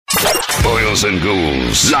Boils and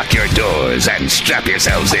ghouls, lock your doors and strap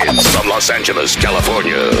yourselves in. From Los Angeles,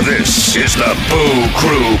 California, this is the Boo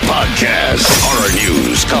Crew Podcast. Horror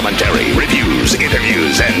news, commentary, reviews,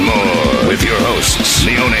 interviews, and more. With your hosts,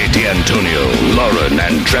 Leone D'Antonio, Lauren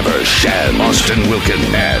and Trevor Shand, Austin Wilkin,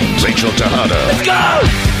 and Rachel Tejada. Let's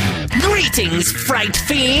go! Greetings, fright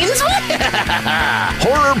fiends!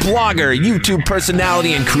 Horror blogger, YouTube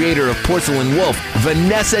personality, and creator of Porcelain Wolf,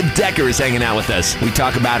 Vanessa Decker is hanging out with us. We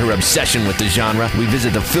talk about her obsession with the genre, we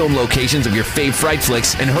visit the film locations of your fave fright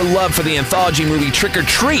flicks, and her love for the anthology movie Trick or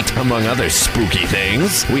Treat, among other spooky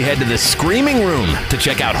things. We head to the Screaming Room to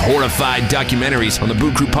check out horrified documentaries on the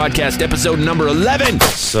Boo Crew Podcast, episode number 11.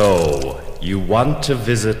 So, you want to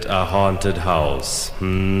visit a haunted house,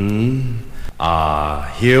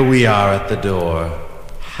 here we are at the door.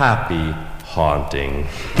 Happy haunting.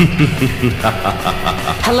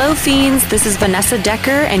 Hello, fiends. This is Vanessa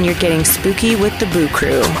Decker, and you're getting spooky with the Boo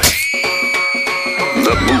Crew.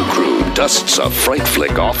 The Boo Crew dusts a fright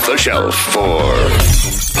flick off the shelf for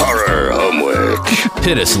horror homework.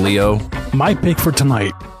 Hit us, Leo. My pick for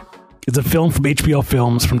tonight is a film from HBO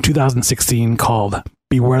Films from 2016 called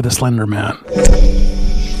Beware the Slender Man.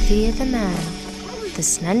 Fear the man, the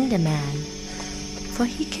Slender Man, for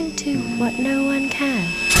he can do what no one can.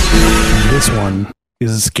 This one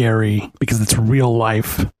is scary because it's real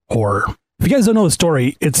life horror. If you guys don't know the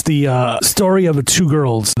story, it's the story of the two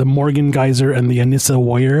girls, the Morgan Geyser and the Anissa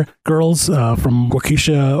Warrior girls from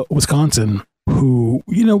Waukesha, Wisconsin, who,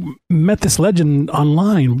 met this legend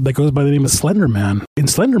online that goes by the name of Slender Man. In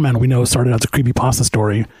Slender Man, we know started as a creepypasta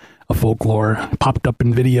story of folklore, popped up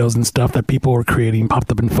in videos and stuff that people were creating, popped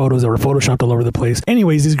up in photos that were photoshopped all over the place.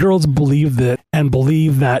 Anyways, these girls believed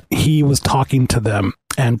that he was talking to them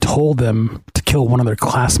and told them to kill one of their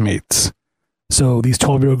classmates. So these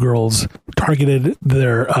 12-year-old girls targeted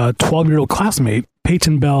their 12-year-old classmate,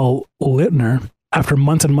 Peyton Bell Littner. After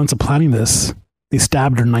months and months of planning this, they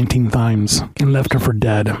stabbed her 19 times and left her for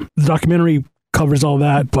dead. The documentary covers all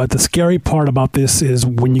that, but the scary part about this is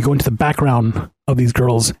when you go into the background of these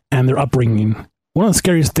girls and their upbringing. One of the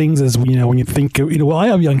scariest things is, when you think, well, I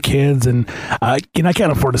have young kids and, I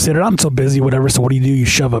can't afford to sit there. I'm so busy, whatever. So what do? You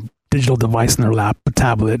shove a digital device in their lap, a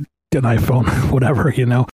tablet, an iPhone, whatever,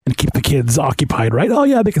 and keep the kids occupied, right? Oh,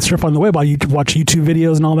 yeah, they can surf on the web while you watch YouTube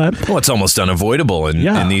videos and all that. Well, it's almost unavoidable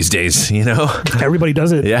in these days, Everybody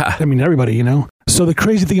does it. Yeah. I mean, everybody, So the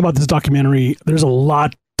crazy thing about this documentary, there's a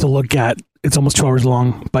lot to look at. It's almost 2 hours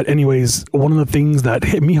long. But anyways, one of the things that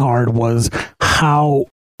hit me hard was how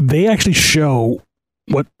they actually show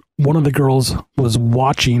what one of the girls was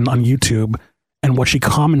watching on YouTube and what she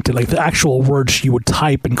commented, like the actual words she would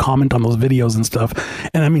type and comment on those videos and stuff.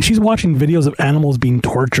 And I mean, she's watching videos of animals being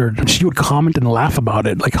tortured and she would comment and laugh about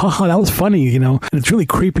it. Like, haha, that was funny, And it's really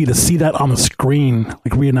creepy to see that on the screen,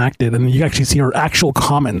 like reenacted. And you actually see her actual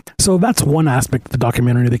comment. So that's one aspect of the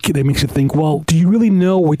documentary that makes you think, well, do you really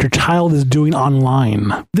know what your child is doing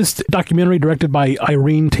online? This documentary, directed by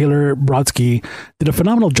Irene Taylor Brodsky, did a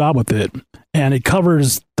phenomenal job with it. And it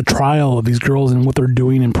covers the trial of these girls and what they're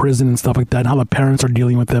doing in prison and stuff like that, and how the parents are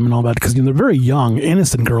dealing with them and all that, because they're very young,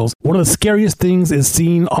 innocent girls. One of the scariest things is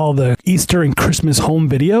seeing all the Easter and Christmas home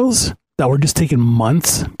videos that were just taken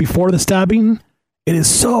months before the stabbing. It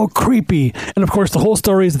is so creepy. And of course, the whole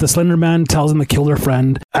story is that the Slender Man tells them to kill their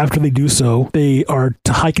friend. After they do so, they are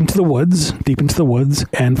to hike into the woods, deep into the woods,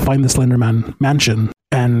 and find the Slender Man mansion.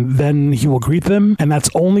 And then he will greet them, and that's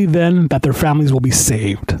only then that their families will be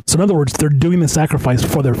saved. So in other words, they're doing the sacrifice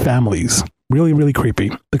for their families. Really, really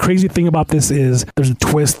creepy. The crazy thing about this is there's a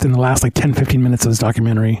twist in the last 10-15 minutes of this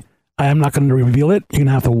documentary. I am not going to reveal it. You're going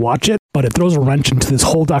to have to watch it. But it throws a wrench into this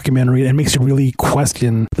whole documentary and makes you really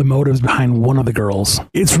question the motives behind one of the girls.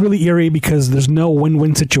 It's really eerie because there's no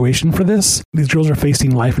win-win situation for this. These girls are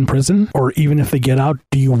facing life in prison, or even if they get out,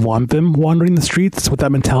 do you want them wandering the streets with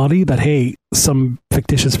that mentality that, hey, some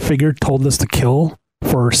fictitious figure told us to kill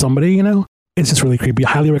for somebody, It's just really creepy. I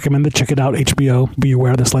highly recommend it. Check it out, HBO.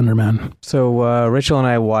 Beware the Slender Man. So Rachel and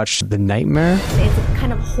I watched The Nightmare. It's a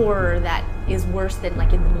kind of horror that is worse than in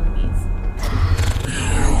the movies.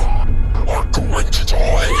 Are going to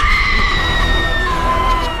die.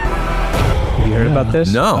 Have you heard about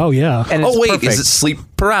this? No. Oh, yeah. And it's wait, perfect. is it sleep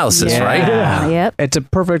paralysis, right? Yeah. Yep. It's a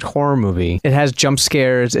perfect horror movie. It has jump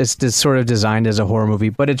scares. It's sort of designed as a horror movie,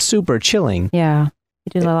 but it's super chilling. Yeah.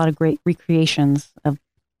 It does a lot of great recreations of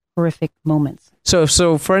horrific moments.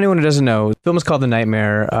 So for anyone who doesn't know, the film is called The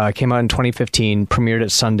Nightmare, came out in 2015, premiered at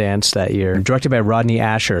Sundance that year, directed by Rodney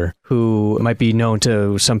Asher, who might be known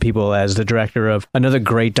to some people as the director of another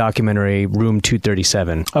great documentary, Room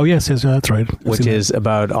 237. Oh, yes, that's right. Which is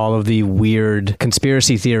about all of the weird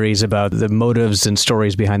conspiracy theories about the motives and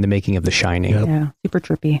stories behind the making of The Shining. Yep. Yeah, super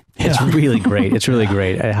trippy. It's really great. It's really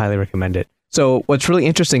great. I highly recommend it. So what's really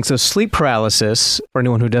interesting, so sleep paralysis, for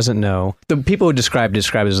anyone who doesn't know, the people who describe it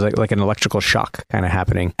as like an electrical shock kind of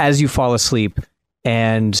happening. As you fall asleep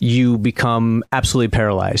and you become absolutely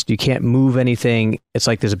paralyzed. You can't move anything. It's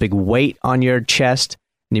like there's a big weight on your chest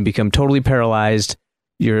and you become totally paralyzed.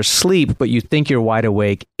 You're asleep, but you think you're wide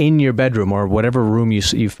awake in your bedroom or whatever room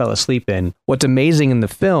you fell asleep in. What's amazing in the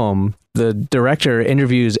film, the director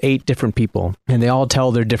interviews 8 different people and they all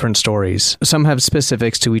tell their different stories. Some have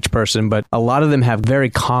specifics to each person, but a lot of them have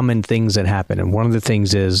very common things that happen. And one of the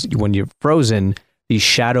things is when you're frozen, these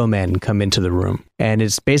shadow men come into the room. And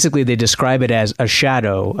it's basically, they describe it as a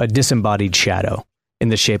shadow, a disembodied shadow in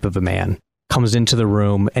the shape of a man. Comes into the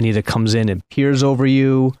room and either comes in and peers over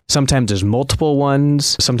you. Sometimes there's multiple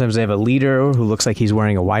ones. Sometimes they have a leader who looks like he's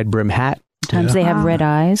wearing a wide brim hat. Sometimes they have red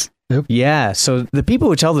eyes. Yep. Yeah. So the people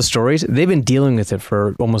who tell the stories, they've been dealing with it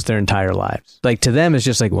for almost their entire lives. Like to them, it's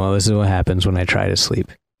just like, well, this is what happens when I try to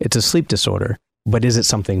sleep. It's a sleep disorder. But is it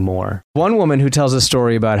something more? One woman who tells a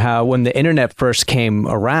story about how when the internet first came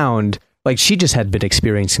around, like she just had been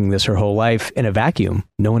experiencing this her whole life in a vacuum.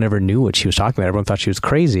 No one ever knew what she was talking about. Everyone thought she was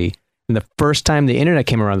crazy. And the first time the internet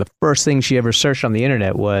came around, the first thing she ever searched on the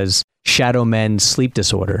internet was shadow men sleep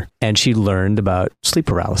disorder. And she learned about sleep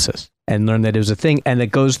paralysis and learned that it was a thing. And it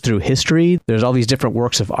goes through history. There's all these different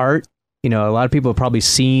works of art. You know, a lot of people have probably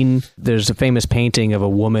seen, there's a famous painting of a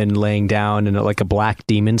woman laying down and like a black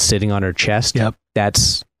demon sitting on her chest. Yep.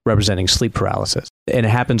 That's representing sleep paralysis. And it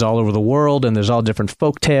happens all over the world, and there's all different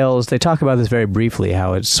folk tales. They talk about this very briefly,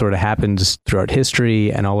 how it sort of happens throughout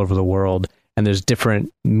history and all over the world. And there's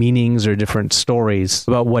different meanings or different stories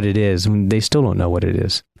about what it is. I mean, they still don't know what it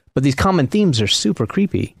is. But these common themes are super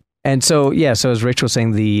creepy. And so, yeah, so as Rachel was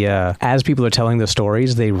saying, as people are telling the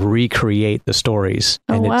stories, they recreate the stories.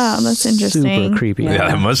 Oh, and wow, that's interesting. Super creepy. Yeah,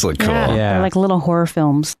 that must look cool. Yeah. They're like little horror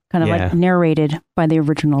films, kind of like narrated by the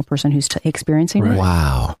original person who's experiencing it.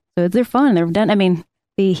 Wow. So they're fun. They're done. I mean,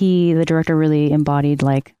 the director really embodied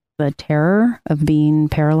like the terror of being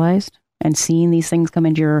paralyzed and seeing these things come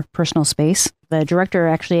into your personal space. The director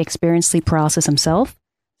actually experienced sleep paralysis himself.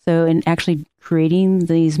 So in actually creating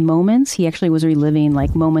these moments, he actually was reliving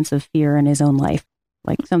like moments of fear in his own life.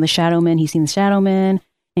 Like some of the shadow men, he's seen the shadow men,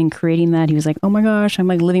 and creating that, he was like, oh my gosh, I'm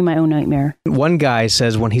like living my own nightmare. One guy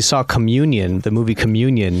says when he saw Communion, the movie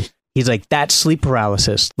Communion, he's like, that's sleep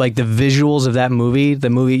paralysis. Like the visuals of that movie,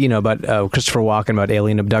 you know, about Christopher Walken, about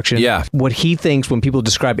alien abduction. Yeah. What he thinks when people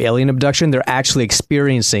describe alien abduction, they're actually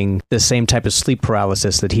experiencing the same type of sleep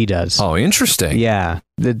paralysis that he does. Oh, interesting. Yeah.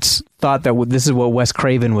 It's thought that this is what Wes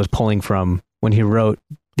Craven was pulling from when he wrote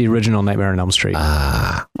the original Nightmare on Elm Street.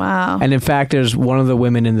 Wow. And in fact, there's one of the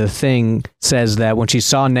women in The Thing says that when she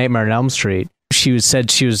saw Nightmare on Elm Street,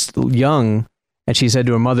 said she was young and she said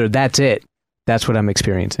to her mother, that's it. That's what I'm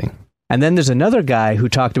experiencing. And then there's another guy who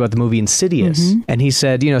talked about the movie Insidious. And he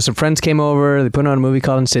said, you know, some friends came over, they put on a movie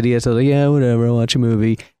called Insidious. I was like, yeah, whatever, I'll watch a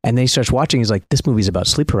movie. And then he starts watching. He's like, this movie's about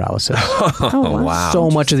sleep paralysis. Oh, wow. So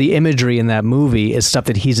much of the imagery in that movie is stuff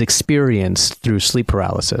that he's experienced through sleep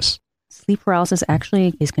paralysis. Sleep paralysis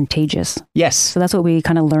actually is contagious. Yes. So that's what we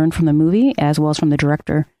kind of learned from the movie as well as from the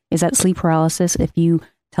director, is that sleep paralysis, if you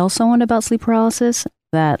tell someone about sleep paralysis,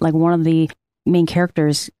 that like one of the main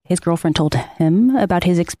characters, his girlfriend told him about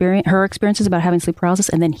her experiences about having sleep paralysis,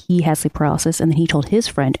 and then he had sleep paralysis, and then he told his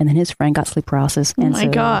friend, and then his friend got sleep paralysis. Oh my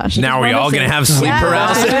gosh. Now are we all going to have sleep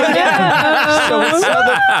paralysis?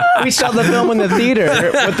 So we saw the film in the theater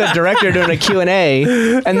with the director doing a Q&A,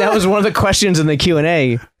 and that was one of the questions in the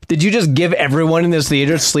Q&A. Did you just give everyone in this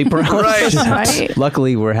theater sleep paralysis? Right.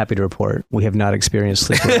 Luckily, we're happy to report we have not experienced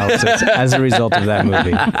sleep paralysis as a result of that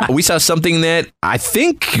movie. We saw something that I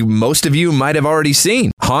think most of you might have already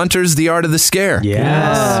seen. Haunters, The Art of the Scare.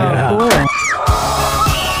 Yes. Cool.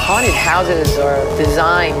 Haunted houses are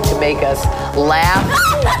designed to make us laugh,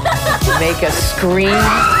 to make us scream,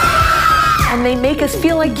 and they make us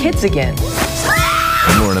feel like kids again.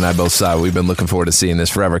 Lauren and I both saw it. We've been looking forward to seeing this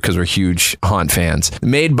forever because we're huge Haunt fans.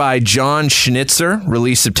 Made by John Schnitzer,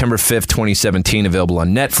 released September 5th, 2017, available on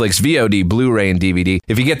Netflix, VOD, Blu-ray, and DVD.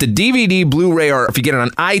 If you get the DVD, Blu-ray, or if you get it on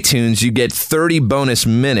iTunes, you get 30 bonus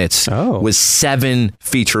minutes with 7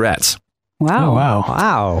 featurettes. Wow. Oh, wow.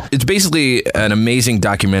 Wow. It's basically an amazing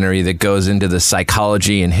documentary that goes into the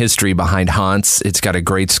psychology and history behind haunts. It's got a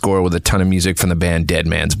great score with a ton of music from the band Dead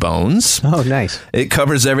Man's Bones. Oh, nice. It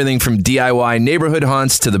covers everything from DIY neighborhood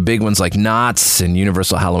haunts to the big ones like Knott's and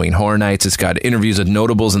Universal Halloween Horror Nights. It's got interviews with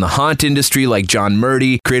notables in the haunt industry like John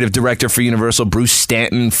Murdy, creative director for Universal, Bruce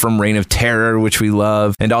Stanton from Reign of Terror, which we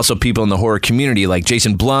love, and also people in the horror community like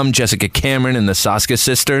Jason Blum, Jessica Cameron, and the Saska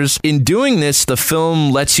sisters. In doing this, the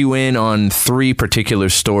film lets you in on 3 particular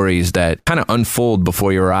stories that kind of unfold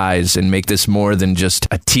before your eyes and make this more than just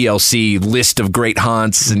a TLC list of great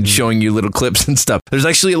haunts and showing you little clips and stuff. There's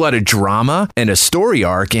actually a lot of drama and a story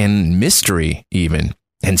arc and mystery even.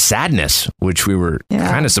 And sadness, which we were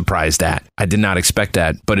kind of surprised at. I did not expect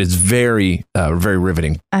that, but it's very, very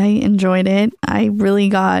riveting. I enjoyed it. I really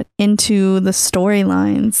got into the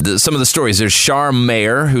storylines. Some of the stories, there's Shar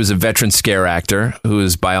Mayer, who's a veteran scare actor, who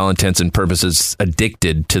is by all intents and purposes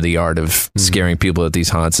addicted to the art of scaring people at these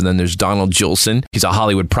haunts. And then there's Donald Jolson. He's a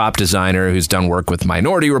Hollywood prop designer who's done work with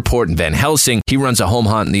Minority Report and Van Helsing. He runs a home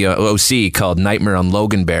haunt in the OC called Nightmare on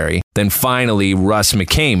Loganberry. Then finally, Russ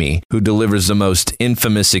McKamey, who delivers the most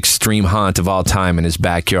infamous extreme haunt of all time in his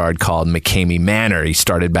backyard called McKamey Manor. He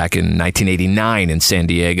started back in 1989 in San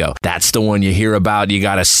Diego. That's the one you hear about. You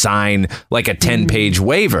got to sign like a 10-page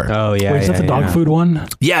waiver. Oh, yeah. Wait, is that the dog food one?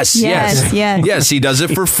 Yes. Yes, he does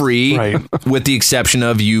it for free, with the exception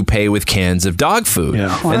of you pay with cans of dog food.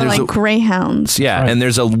 Or And there's like greyhounds. and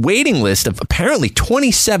there's a waiting list of apparently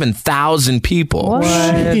 27,000 people. What?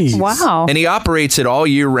 Jeez. Wow. And he operates it all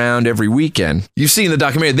year round, every weekend. You see in the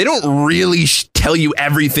documentary, they don't really tell you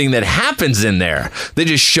everything that happens in there. They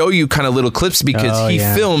just show you kind of little clips because he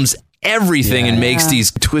films everything and makes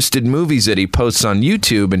these twisted movies that he posts on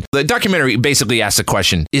YouTube. And the documentary basically asks the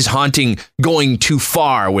question, is haunting going too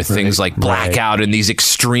far with things like blackout and these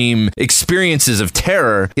extreme experiences of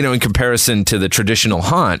terror, in comparison to the traditional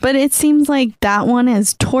haunt? But it seems like that one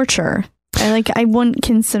is torture. I wouldn't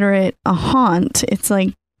consider it a haunt. It's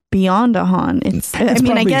like beyond a haunt.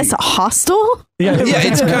 I guess hostile? Yeah,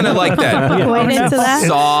 it's kind of like that. Going into that?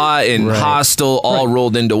 Saw and Hostel all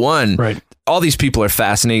rolled into one. Right. All these people are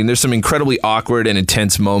fascinating. There's some incredibly awkward and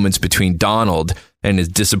intense moments between Donald and his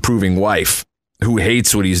disapproving wife, who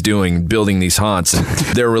hates what he's doing, building these haunts, and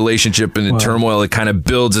their relationship and the turmoil it kind of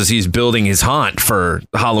builds as he's building his haunt for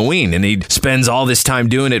Halloween. And he spends all this time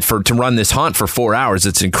doing it to run this haunt for 4 hours.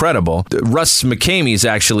 It's incredible. Russ McKamey is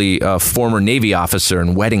actually a former Navy officer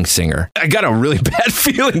and wedding singer. I got a really bad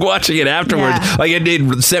feeling watching it afterwards. Like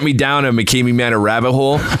it sent me down a McKamey Manor rabbit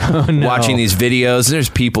hole watching these videos. And there's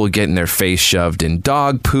people getting their face shoved in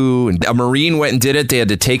dog poo. And a Marine went and did it. They had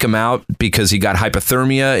to take him out because he got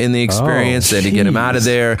hypothermia in the experience. They had to get him out of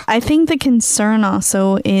there. I think the concern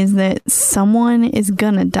also is that someone is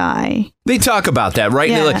gonna die. They talk about that,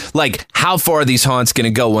 right? Yeah. Like, how far are these haunts going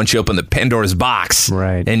to go once you open the Pandora's box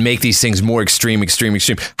and make these things more extreme?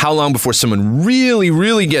 How long before someone really,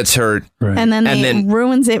 really gets hurt? Right. And then it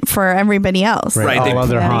ruins it for everybody else. Right. All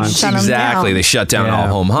other haunts. Exactly. They shut down all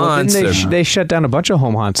home haunts. They shut down a bunch of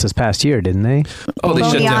home haunts this past year, didn't they? Oh, they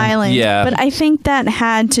shut Lonely down. Island. Yeah. But I think that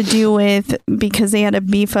had to do with because they had to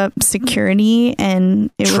beef up security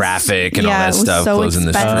and it traffic and all that it was stuff, so closing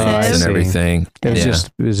the expensive. streets and everything. It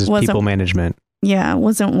was just people management. Yeah, it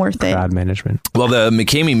wasn't worth it. Crowd management. Well, the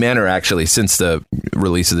McKamey Manor actually, since the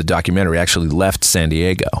release of the documentary, actually left San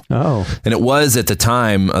Diego. Oh. And it was at the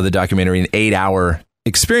time of the documentary an 8-hour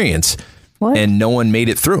experience. What? And no one made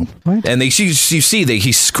it through. What? And you see that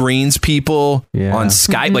he screens people on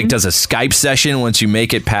Skype, like does a Skype session once you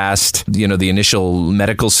make it past, the initial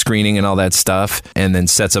medical screening and all that stuff, and then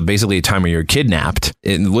sets up basically a time where you're kidnapped.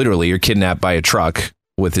 And literally, you're kidnapped by a truck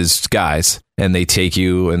with his guys, and they take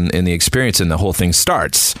you and the experience, and the whole thing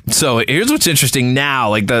starts. So here's what's interesting now,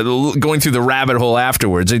 like going through the rabbit hole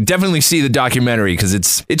afterwards. I definitely see the documentary because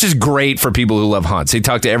it's just great for people who love haunts. They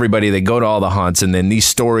talk to everybody, they go to all the haunts, and then these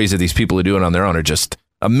stories of these people who do it on their own are just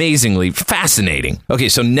amazingly fascinating. Okay,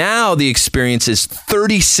 so now the experience is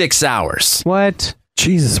 36 hours. What?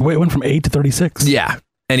 Jesus, wait, it went from 8 to 36? Yeah,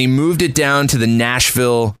 and he moved it down to the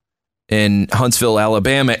Nashville and Huntsville,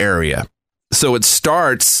 Alabama area. So it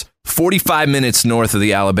starts 45 minutes north of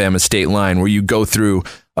the Alabama state line, where you go through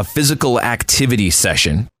a physical activity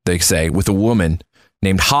session, they say, with a woman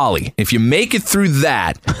named Holly. If you make it through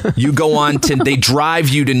that, you go on to, they drive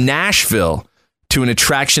you to Nashville to an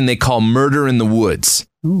attraction they call Murder in the Woods.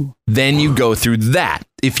 Ooh. Then you go through that.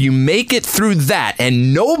 If you make it through that,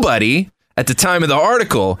 and nobody at the time of the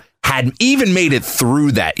article had even made it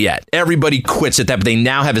through that yet. Everybody quits at that, but they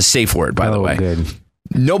now have a safe word, by the way. Good.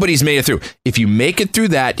 Nobody's made it through. If you make it through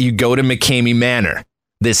that, you go to McKamey Manor.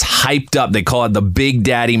 this hyped up, they call it the Big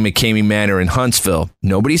Daddy McCamey Manor in Huntsville.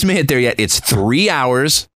 Nobody's made it there yet. It's 3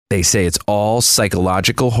 hours. They say it's all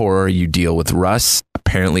psychological horror. You deal with Russ.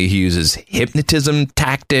 Apparently he uses hypnotism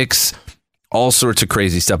tactics, all sorts of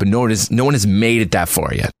crazy stuff. And no one has made it that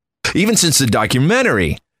far yet. Even since the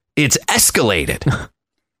documentary, it's escalated.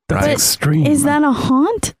 That's extreme. Is that a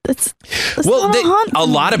haunt? That's well, not a haunt. a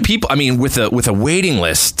lot of people, I mean, with a waiting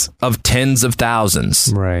list of tens of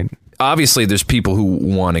thousands. Right. Obviously, there's people who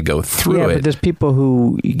want to go through it. But there's people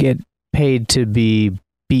who get paid to be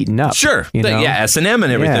beaten up. Sure. You know? Yeah, S&M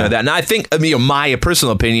and everything like that. And I think, my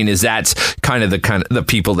personal opinion is that's kind of the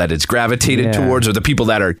people that it's gravitated towards, or the people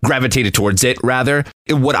that are gravitated towards it, rather.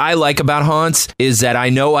 What I like about haunts is that I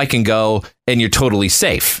know I can go and you're totally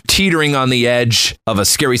safe, teetering on the edge of a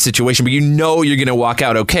scary situation, but you know you're going to walk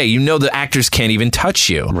out okay. You know the actors can't even touch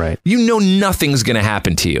you. Right. You know nothing's going to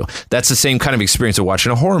happen to you. That's the same kind of experience of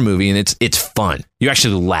watching a horror movie, and it's fun. You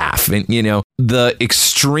actually laugh. And, the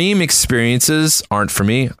extreme experiences aren't for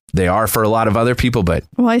me. They are for a lot of other people, but...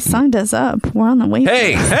 Well, I signed us up. We're on the way.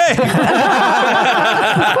 Hey!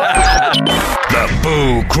 The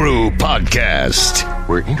Boo Crew Podcast.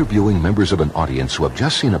 We're interviewing members of an audience who have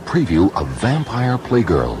just seen a preview of Vampire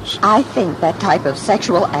Playgirls. I think that type of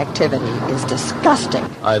sexual activity is disgusting.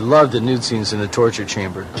 I love the nude scenes in the torture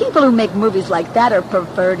chamber. People who make movies like that are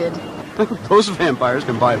perverted. Those vampires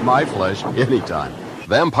can buy my flesh anytime.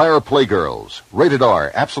 Vampire Playgirls. Rated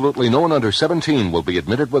R. Absolutely no one under 17 will be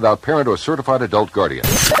admitted without parent or certified adult guardian.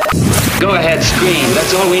 Go ahead, scream.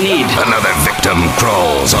 That's all we need. Another victim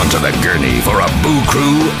crawls onto the gurney for a Boo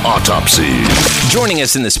Crew autopsy. Joining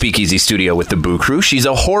us in the Speakeasy studio with the Boo Crew, she's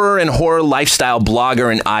a horror and horror lifestyle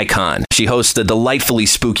blogger and icon. She hosts the delightfully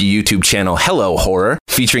spooky YouTube channel Hello Horror,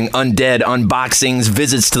 featuring undead unboxings,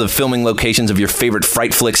 visits to the filming locations of your favorite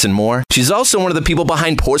fright flicks, and more. She's also one of the people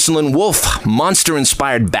behind Porcelain Wolf,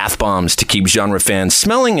 monster-inspired bath bombs to keep genre fans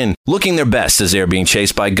smelling and looking their best as they're being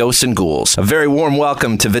chased by ghosts and ghouls. A very warm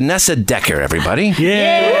welcome to Vanessa Decker, everybody.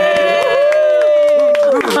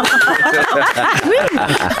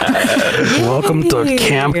 Welcome to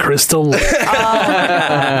Camp Crystal Lake.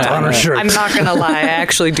 On her shirt. I'm not gonna lie, I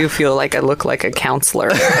actually do feel like I look like a counselor.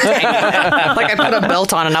 Like I put a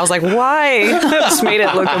belt on and I was like, why? Just made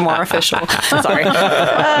it look more official. Sorry.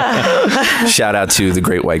 Shout out to the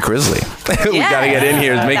Great White Grizzly. We gotta get in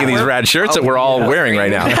here making these rad shirts that we're all wearing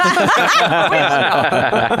right now.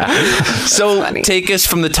 So take us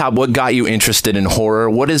from the top. What got you interested in horror?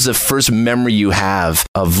 What is the first memory you have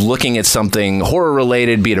of looking at something horror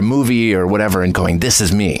related, be it a movie or whatever, and going, this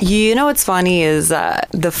is me? You know what's funny is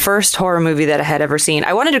the first horror movie that I had ever seen,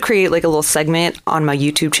 I wanted to create like a little segment on my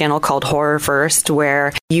YouTube channel called Horror First,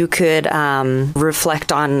 where you could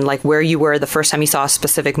reflect on like where you were the first time you saw a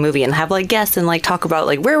specific movie and have like guests and like talk about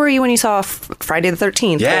like where were you when you saw Friday the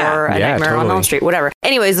 13th or A Nightmare on Elm Street, whatever.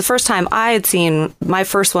 Anyways, the first time I had seen, my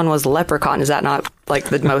first one was Leprechaun. Is that not like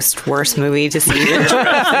the most worst movie to see?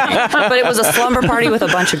 But it was a slumber party with a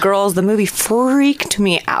bunch of girls. The movie freaked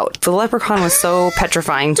me out. The Leprechaun was so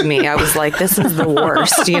petrifying to me. I was like, this is the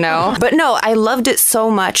worst, you know? But no, I loved it so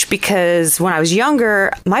much because when I was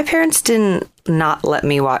younger, my parents didn't not let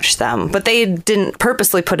me watch them, but they didn't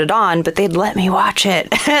purposely put it on, but they'd let me watch it.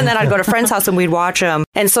 And then I'd go to a friend's house and we'd watch them.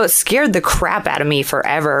 And so it scared the crap out of me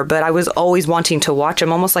forever, but I was always wanting to watch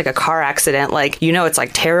them, almost like a car accident. Like, you know, it's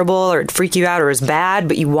like terrible or it'd freak you out or it's bad,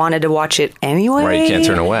 but you wanted to watch it anyway. Right, you can't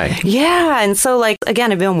turn away. Yeah. And so like,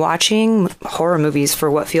 again, I've been watching horror movies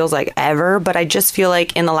for what feels like ever, but I just feel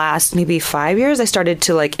like in the last maybe 5 years, I started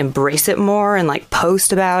to like embrace it more and like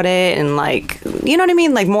post about it and like, you know what I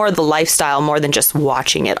mean? Like more of the lifestyle, more than just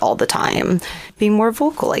watching it all the time. Being more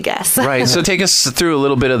vocal, I guess. Right. So take us through a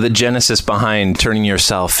little bit of the genesis behind turning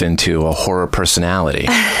yourself into a horror personality.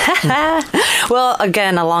 Well,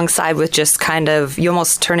 again, alongside with just kind of, you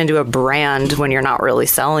almost turn into a brand when you're not really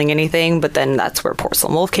selling anything, but then that's where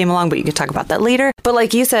Porcelain Wolf came along, but you can talk about that later. But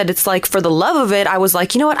like you said, it's like for the love of it, I was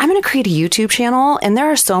like, you know what, I'm going to create a YouTube channel. And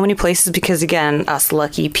there are so many places because, again, us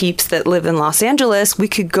lucky peeps that live in Los Angeles, we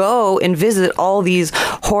could go and visit all these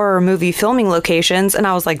horror movie filming locations. And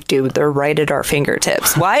I was like, dude, they're right at our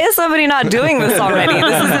fingertips. Why is somebody not doing this already?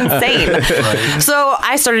 This is insane. Right. So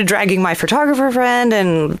I started dragging my photographer friend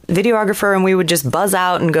and videographer, and we would just buzz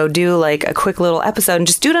out and go do like a quick little episode and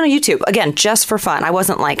just do it on YouTube. Again, just for fun. I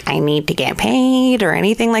wasn't like, I need to get paid or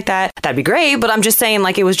anything like that. That'd be great. But I'm just saying,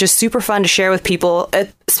 like, it was just super fun to share with people,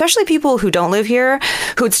 especially people who don't live here,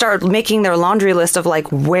 who would start making their laundry list of like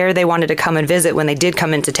where they wanted to come and visit when they did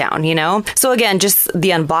come into town, you know? So again, just the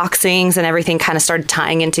unboxings and everything kind of started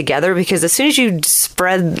tying in together, because as soon as you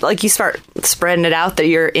start spreading it out that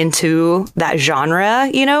you're into that genre,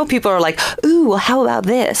 you know, people are like, ooh, well, how about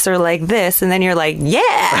this or like this, and then you're like,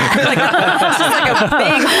 yeah, like, it's just like a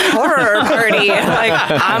big horror party. Like,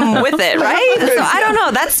 I'm with it, right? So I don't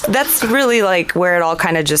know. That's really like where it all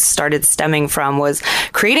kind of just started stemming from, was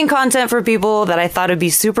creating content for people that I thought would be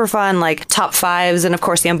super fun, like top 5s, and of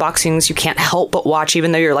course the unboxings you can't help but watch,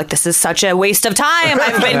 even though you're like, this is such a waste of time.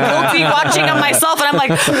 I've been guilty watching them myself, and I'm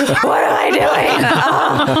like, what am I doing?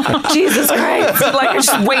 Oh, Jesus Christ. Like, I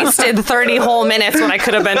just wasted 30 whole minutes when I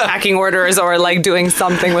could have been packing orders or like doing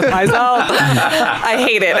something with myself. I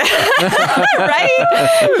hate it.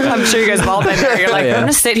 Right? I'm sure you guys have all been there. You're like, I'm going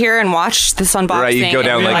to sit here and watch this unboxing. Right, you go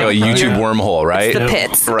down like a YouTube wormhole, right? It's the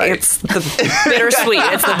pits. Right. It's the bittersweet.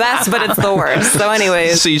 It's the best, but it's the worst. So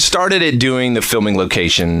anyways. So you started it doing the filming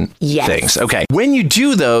location things. Okay. When you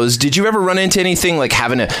do those, did you ever run into anything like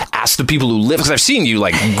having to ask the people who live? Because I've seen you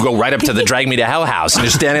like go right up to the Drag Me to Hell house and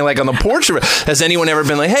you're standing like on the porch. Has anyone ever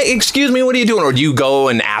been like, hey, excuse me, what are you doing? Or do you go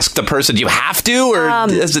and ask the person? Do you have to? Or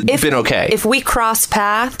has it been okay? If we cross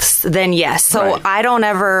paths, then yes. So I don't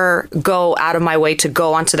ever go out of my way to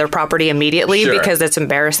go onto their property immediately because it's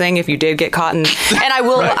embarrassing if you did get caught. And I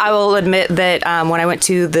will I will admit that when I went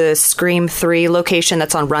to the Scream 3 location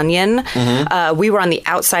that's on Runyon, we were on the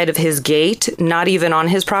outside of his gate, not even on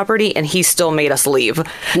his property, and he still made us leave.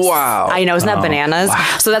 Wow. I know, isn't that bananas?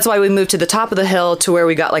 Wow. So that's why we moved to the top of the hill to where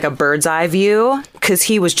we got like a bird's eye view, because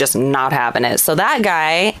he was just not having it. So that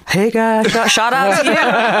guy, hey guy, shout out to you. He's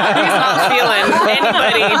not feeling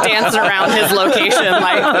anybody dancing around his location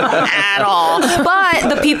like at all.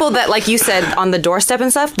 But the people that, like you said, on the doorstep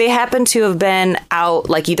and stuff, they happen to have been out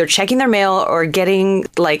like either checking their mail or getting,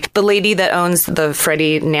 like, the lady that owns the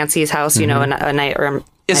Freddie Nancy's house, you know, a night or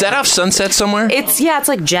is that off Sunset somewhere? It's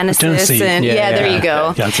like Genesis. And there you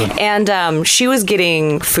go. And she was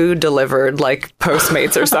getting food delivered, like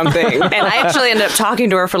Postmates or something. And I actually ended up talking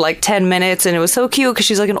to her for like 10 minutes, and it was so cute because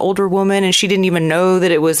she's like an older woman and she didn't even know that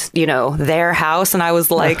it was, you know, their house. And I was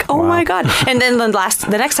like, oh my God. And then the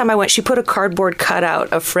next time I went, she put a cardboard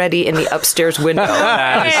cutout of Freddie in the upstairs window.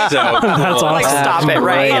 That's so cool. That's awesome. Like, stop it,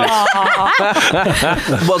 right?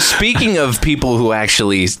 Well, speaking of people who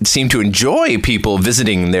actually seem to enjoy people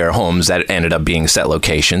visiting their homes that ended up being set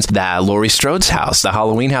locations, that Laurie Strode's house, the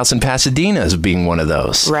Halloween house in Pasadena, is being one of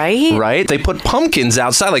those. Right? They put pumpkins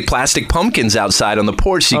outside, like plastic pumpkins outside on the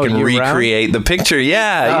porch so you can recreate the picture.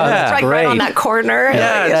 Yeah. Right on that corner.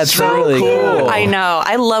 Yeah, that's so really cool. I know.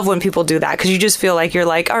 I love when people do that, because you just feel like you're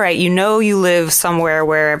like, all right, you know, you live somewhere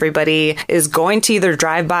where everybody is going to either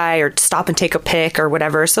drive by or stop and take a pic or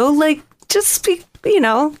whatever. So like, just be, you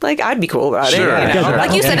know, like, I'd be cool about it. You know?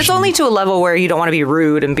 Like you said, it's only to a level where you don't want to be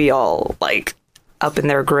rude and be all like up in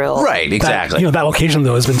their grill. Right, exactly. That location,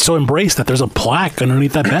 though, has been so embraced that there's a plaque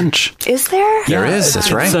underneath that bench. Is there? There is,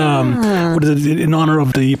 that's right. What is it, in honor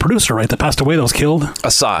of the producer, right, that passed away, that was killed?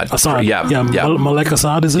 Assad. Yeah. Malek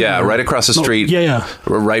Assad, is it? Yeah, right across the street. Yeah.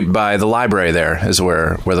 Right by the library there is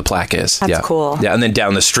where the plaque is. That's cool. Yeah, and then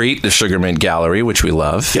down the street, the Sugar Mint Gallery, which we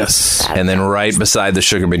love. Yes. And then right beside the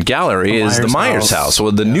Sugar Mint Gallery is the Myers house.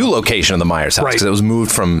 Well, the new location of the Myers house, because it was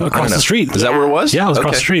moved from across the street. Is that where it was? Yeah, it was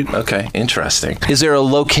across the street. Okay, interesting. Is there a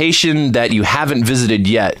location that you haven't visited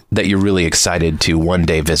yet that you're really excited to one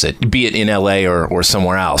day visit, be it in LA or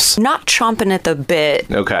somewhere else? Not chomping at the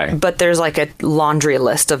bit. Okay. But there's like a laundry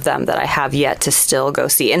list of them that I have yet to still go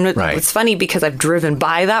see. And it's funny because I've driven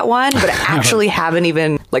by that one, but I actually haven't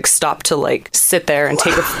even like stopped to like sit there and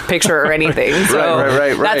take a picture or anything. So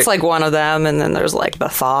right. that's like one of them. And then there's like the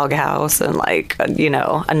Fog House and like, you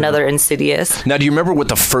know, another Insidious. Now, do you remember what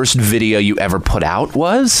the first video you ever put out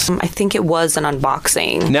was? I think it was an unboxing.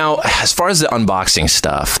 Now, as far as the unboxing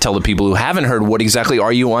stuff, tell the people who haven't heard, what exactly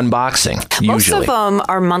are you unboxing? Most of them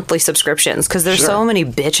are monthly subscriptions, because there's so many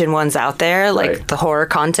bitchin' ones out there, like the horror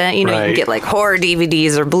content. You know, you can get like horror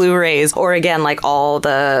DVDs or Blu-rays, or again, like all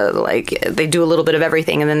the, like, they do a little bit of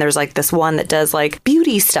everything. And then there's like this one that does like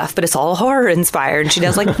beauty stuff, but it's all horror inspired. And she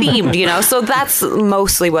does like themed, you know? So that's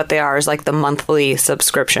mostly what they are, is like the monthly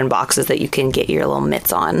subscription boxes that you can get your little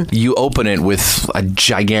mitts on. You open it with a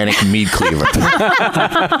gigantic meat cleaver.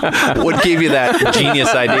 What gave you that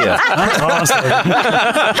genius idea? That's awesome.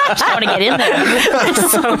 Just want to get in there.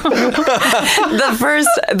 So,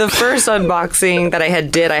 the first unboxing that I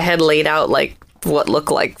had laid out like what look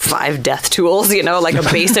like 5 death tools, like a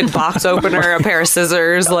basic box opener, a pair of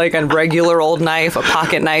scissors, like a regular old knife, a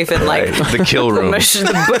pocket knife, and like the kill room,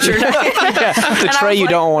 the butcher knife. The tray you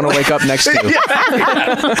don't want to wake up next to.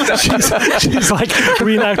 She's like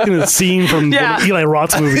reenacting a scene from the Eli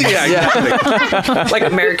Roth's movie. Like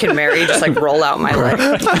American Mary, just like roll out my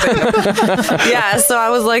leg. So I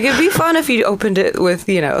was like, it'd be fun if you opened it with,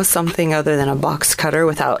 something other than a box cutter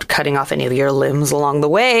without cutting off any of your limbs along the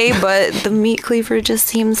way. But the meat cleaver just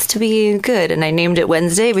seems to be good. And I named it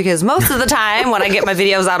Wednesday because most of the time when I get my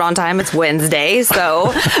videos out on time, it's Wednesday.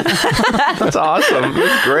 So that's awesome.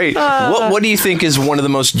 That's great. What do you think is one of the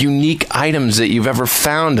most unique items that you've ever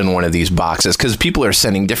found in one of these boxes? Because people are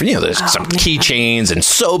sending different, there's some keychains and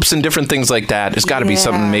soaps and different things like that. There's got to be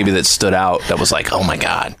something maybe that stood out that was like, oh my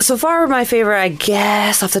God. So far, my favorite, I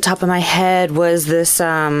guess, off the top of my head was this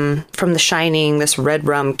from The Shining, this red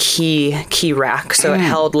rum key rack. So it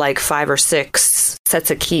held like 5 or 6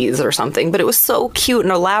 sets of keys or something. But it was so cute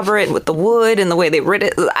and elaborate with the wood and the way they writ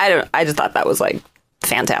it. I just thought that was like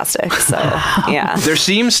fantastic. So, yeah. There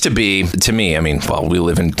seems to be, to me, we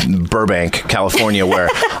live in Burbank, California, where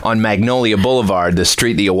on Magnolia Boulevard, the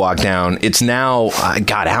street that you walk down, it's now,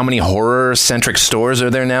 God, how many horror-centric stores are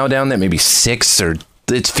there now down there? Maybe 6 or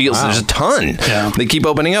it feels there's a ton. Yeah. They keep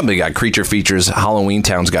opening up. They got Creature Features. Halloween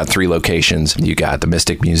Town's got 3 locations. You got the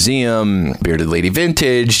Mystic Museum, Bearded Lady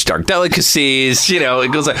Vintage, Dark Delicacies.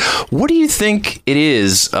 It goes like, what do you think it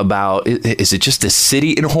is about? Is it just a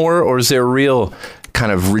city in horror, or is there a real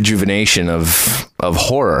kind of rejuvenation of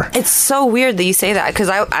horror? It's so weird that you say that, because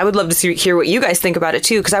I would love to hear what you guys think about it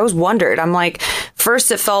too, because I was wondered. I'm like,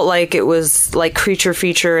 first it felt like it was like Creature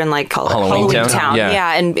Feature and like Halloween Town.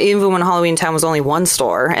 Yeah, and even when Halloween Town was only 1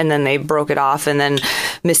 store, and then they broke it off, and then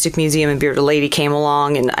Mystic Museum and Bearded Lady came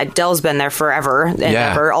along, and Adele's been there forever and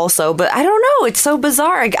ever also, but I don't know, it's so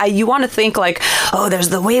bizarre. You want to think like, oh, there's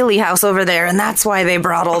the Whaley house over there, and that's why they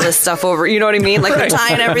brought all this stuff over, you know what I mean? Like they're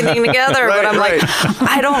tying everything together, but I'm like,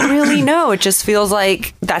 I don't really know. It just feels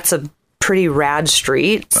like that's a pretty rad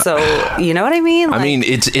street. So, you know what I mean? Like,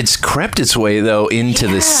 it's crept its way, though, into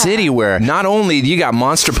the city, where not only you got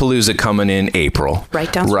Monsterpalooza coming in April.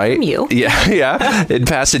 Right down from you. Yeah. In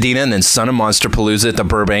Pasadena, and then Son of Monsterpalooza at the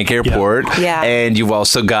Burbank Airport. Yeah. And you've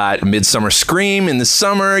also got Midsummer Scream in the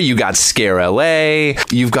summer. You got Scare LA.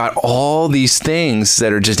 You've got all these things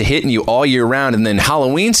that are just hitting you all year round. And then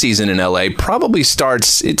Halloween season in LA probably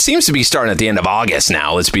starts, it seems to be starting at the end of August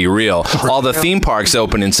now, let's be real. All the theme parks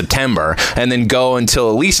open in September and then go until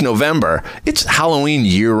at least November. It's Halloween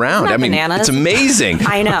year round. Bananas. It's amazing.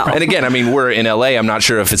 I know. And again, we're in LA. I'm not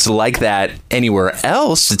sure if it's like that anywhere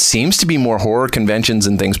else. It seems to be more horror conventions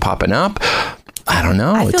and things popping up. I don't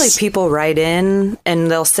know. I feel like people write in and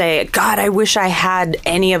they'll say, God, I wish I had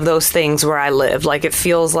any of those things where I live. Like, it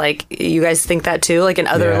feels like you guys think that too, like in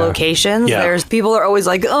other locations. There's people are always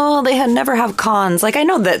like, oh, they never have cons. Like, I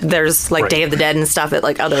know that there's like Day of the Dead and stuff at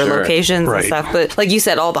like other locations and stuff. But like you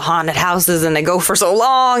said, all the haunted houses, and they go for so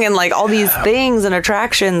long, and like all these things and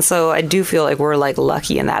attractions. So I do feel like we're like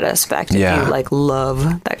lucky in that aspect. If you like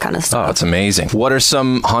love that kind of stuff. Oh, it's amazing. What are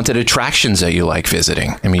some haunted attractions that you like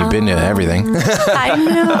visiting? You've been to everything. I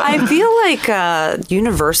know. I feel like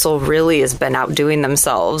Universal really has been outdoing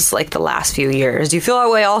themselves like the last few years. Do you feel that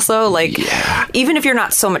way also? Like, even if you're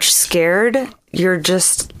not so much scared, you're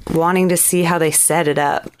just wanting to see how they set it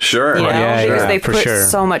up. Sure. Because they put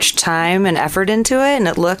so much time and effort into it, and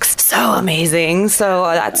it looks so amazing. So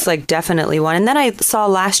that's like definitely one. And then I saw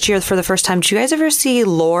last year for the first time, did you guys ever see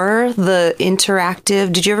Lore, the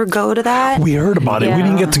interactive? Did you ever go to that? We heard about it. We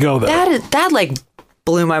didn't get to go though. That like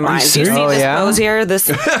blew my mind. Do you see this pose here? This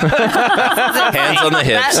hands on the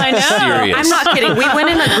hips. I know. Serious. I'm not kidding. We went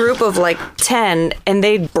in a group of like 10, and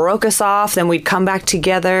they broke us off. Then we'd come back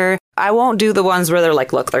together. I won't do the ones where they're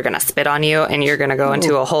like, look, they're going to spit on you and you're going to go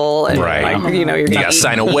into a hole. And like, you're you got to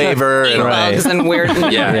sign a waiver. And bugs and weird. You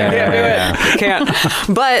can't.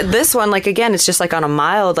 But this one, like, again, it's just like on a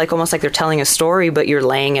mild, like almost like they're telling a story, but you're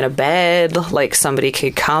laying in a bed. Like somebody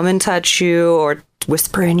could come and touch you or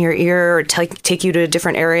whisper in your ear or take you to a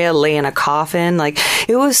different area, lay in a coffin. Like,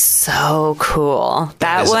 it was so cool.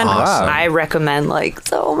 That one, awesome. I recommend like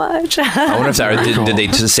so much. I wonder if did they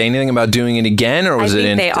just say anything about doing it again, or was I it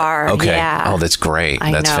think in? They are. Okay. Yeah. Oh, that's great.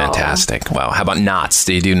 That's fantastic. Wow. How about knots?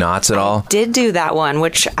 Do you do knots at all? I did do that one,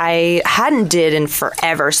 which I hadn't did in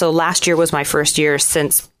forever. So last year was my first year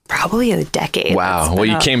since probably a decade. Wow. Well,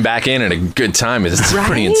 you came back in at a good time. It's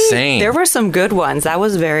pretty insane. There were some good ones. That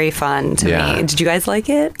was very fun to me. Did you guys like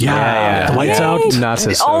it? Yeah. The lights out. Not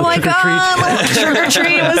so Oh my God. Trick or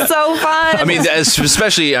Treat was so fun. I mean,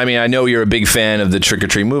 especially, I know you're a big fan of the Trick or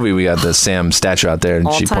Treat movie. We got the Sam statue out there,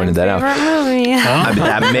 and she pointed that out. Movie. I mean,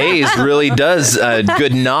 that maze really does a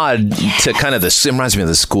good nod to kind of it reminds me of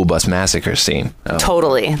the school bus massacre scene.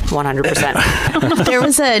 Totally. 100%. There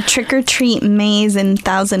was a Trick or Treat maze in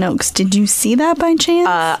Thousand Oaks. Did you see that by chance?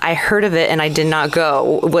 I heard of it and I did not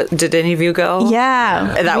go. What, did any of you go?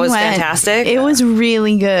 Yeah. That was fantastic? It was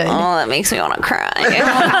really good. Oh, that makes me want to cry.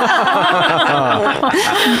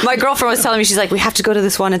 My girlfriend was telling me, she's like, we have to go to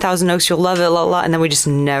this one in Thousand Oaks. You'll love it, la la. And then we just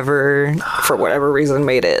never, for whatever reason,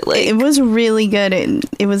 made it. It was really good.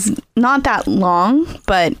 It was not that long,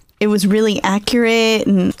 but it was really accurate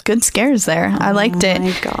and good scares there. I liked it.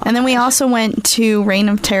 God. And then we also went to Reign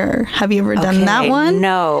of Terror. Have you ever done that one?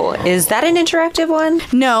 No. Is that an interactive one?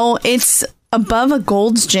 No, it's above a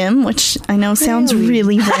Gold's Gym, which I know sounds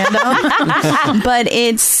really random, but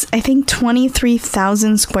it's, I think,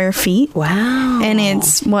 23,000 square feet. Wow. And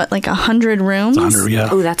it's, what, like 100 rooms? 100, yeah.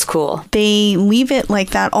 Oh, that's cool. They leave it like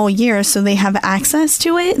that all year, so they have access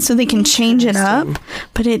to it, so they can change it up,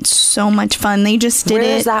 but it's so much fun. They just did it.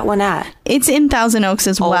 Where is that one at? It's in Thousand Oaks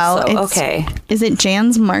as well. Okay. Is it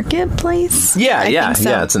Jan's Marketplace? Yeah, I think so.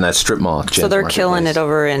 yeah. It's in that strip mall. So they're killing it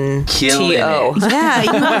over in Killing TO. Yeah,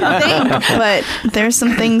 you wouldn't think, but there's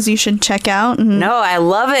some things you should check out. No, I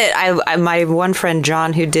love it. I my one friend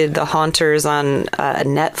John, who did The Haunters on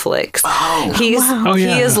Netflix. He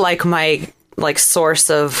is like my source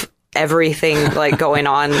of everything like going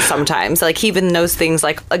on sometimes. Like he even knows things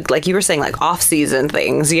like you were saying, like off-season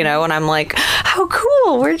things, and I'm like, how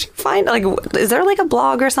cool, where'd you find, like, is there like a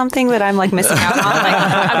blog or something that I'm like missing out on? Like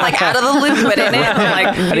I'm like out of the loop, but in it, I'm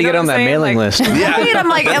like, how do you get on that mailing list? Yeah, right? I'm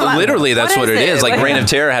like, literally, that's what it is. Like Reign of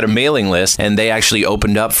Terror had a mailing list, and they actually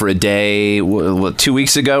opened up for a day 2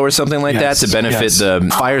 weeks ago or something like that to benefit the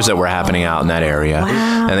fires that were happening out in that area.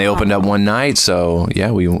 Wow. And they opened up one night, so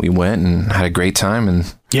yeah, we went and had a great time.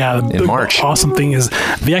 And in March. The awesome thing is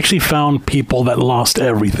they actually found people that lost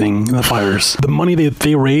everything in the fires. The money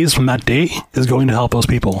they raised from that day is going to help those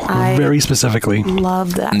people very specifically.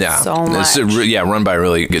 Love that so much. It's run by a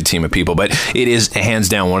really good team of people, but it is hands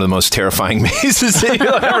down one of the most terrifying mazes that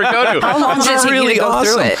you'll ever go to. How long did it take you to go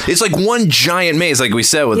through it? It's like one giant maze, like we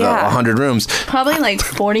said, with 100 rooms. Probably like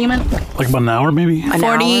 40 minutes. Like about an hour, maybe?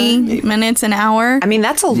 40 minutes, an hour. I mean,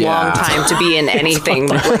 that's a long time to be in anything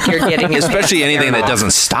like you're getting. Especially anything that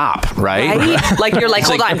doesn't stop, right? Like you're like,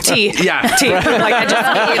 hold on, T. Yeah. T. Like I just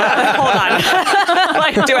hold on.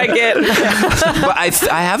 Like, do I get? But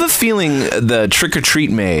I have a feeling the Trick or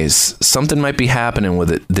Treat maze, something might be happening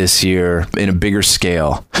with it this year in a bigger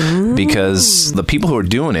scale, because the people who are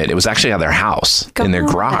doing it was actually out of their house in their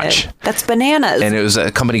garage. That's bananas. And it was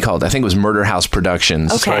a company called, I think it was Murder House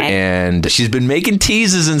Productions. Okay. And she's been making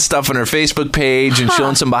teases and stuff on her Facebook page and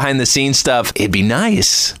showing some behind the scenes stuff. It'd be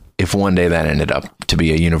nice if one day that ended up to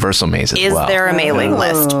be a Universal maze as well. Is there a mailing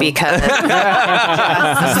list? Because there's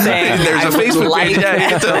a Facebook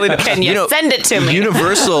page. Can you send it to me?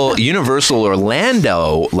 Universal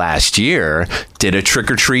Orlando last year did a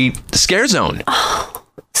Trick or Treat scare zone.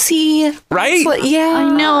 See, right? I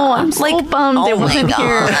know. I'm so bummed it wasn't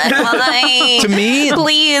here. To me,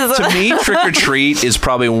 please. To me, Trick or Treat is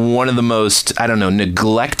probably one of the most,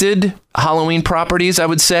 neglected Halloween properties, I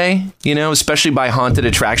would say, especially by haunted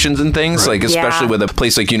attractions and things, like especially with a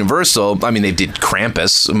place like Universal. I mean, they did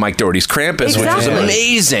Krampus, Mike Doherty's Krampus, which is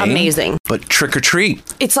amazing. But Trick or Treat,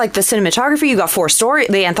 it's like the cinematography. You got 4 stories.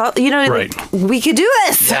 The we could do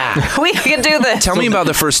this. Yeah. We could do this. Tell me about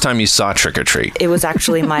the first time you saw Trick or Treat. It was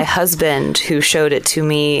actually my husband who showed it to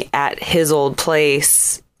me at his old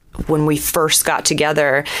place. When we first got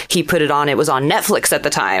together, he put it on. It was on Netflix at the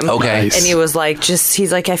time. Okay. And he was like,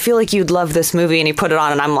 he's like, I feel like you'd love this movie. And he put it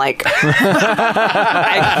on, and I'm like,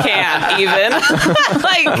 I can't even.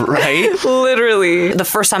 Right? Literally. The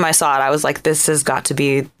first time I saw it, I was like, this has got to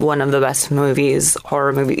be one of the best movies,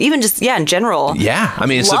 horror movies, even just, in general. Yeah. I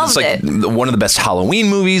mean, it's like one of the best Halloween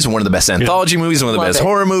movies, one of the best anthology movies, one of the best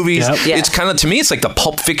horror movies. Yep. Yes. It's kind of, to me, it's like the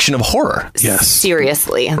Pulp Fiction of horror. Yes.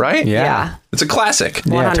 Seriously. Right? Yeah. It's a classic.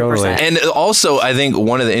 100%. Yeah, totally. And also, I think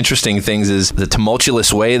one of the interesting things is the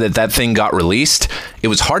tumultuous way that thing got released. It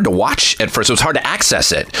was hard to watch at first. It was hard to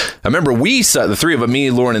access it. I remember we saw, the three of them,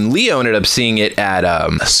 me, Lauren, and Leo, ended up seeing it at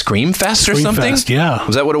Scream Fest or something. Yeah.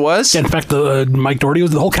 Was that what it was? Yeah, in fact, Mike Doherty,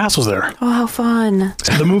 the whole cast was there. Oh, how fun.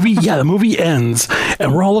 The movie ends,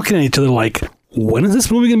 and we're all looking at each other like, when is this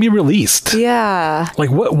movie going to be released? Yeah. Like,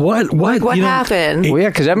 what happened? Well, yeah,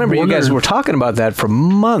 because I remember you guys were talking about that for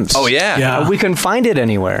months. Oh, yeah. But we couldn't find it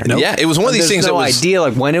anywhere. Nope. Yeah, it was one of these things that was... no idea,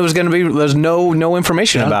 like, when it was going to be. There's no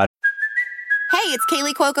information about it. Hey, it's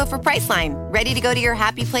Kaylee Cuoco for Priceline. Ready to go to your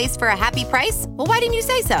happy place for a happy price? Well, why didn't you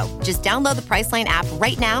say so? Just download the Priceline app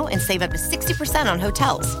right now and save up to 60% on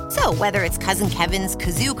hotels. So whether it's Cousin Kevin's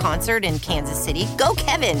Kazoo Concert in Kansas City, go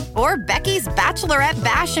Kevin, or Becky's Bachelorette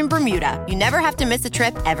Bash in Bermuda, you never have to miss a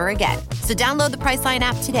trip ever again. So download the Priceline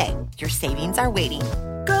app today. Your savings are waiting.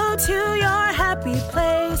 Go to your happy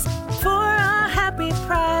place for a happy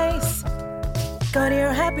price. Go to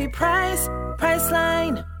your happy price,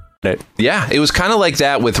 Priceline. Yeah, it was kind of like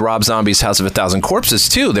that with Rob Zombie's House of a Thousand Corpses,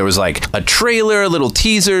 too. There was like a trailer, little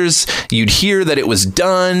teasers. You'd hear that it was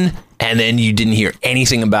done, and then you didn't hear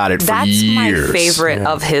anything about it for years. That's my favorite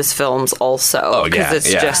of his films also. Because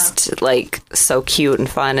it's just like so cute and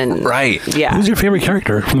fun. And right. Yeah. Who's your favorite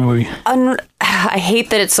character from the movie? I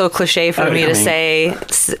hate that it's so cliche for me to say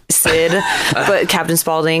Sid, but Captain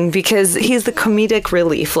Spaulding, because he's the comedic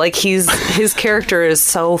relief. Like his character is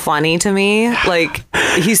so funny to me. Like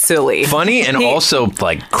he's silly, funny, and also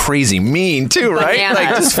like crazy mean too, right? Like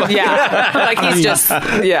just funny. Yeah, like he's just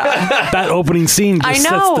That opening scene just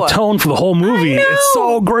sets the tone for the whole movie. It's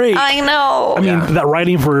so great. I know. I mean, that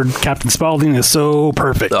writing for Captain Spaulding is so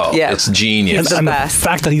perfect. Oh, it's genius. It's the best. The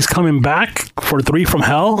fact that he's coming back for 3 from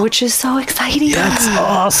Hell, which is so exciting. That's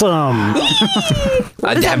awesome.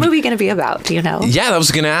 What is that movie going to be about? Do you know? Yeah, I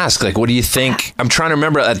was going to ask. Like, what do you think? I'm trying to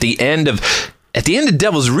remember at the end of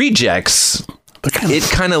Devil's Rejects. It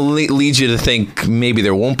kind of leads you to think maybe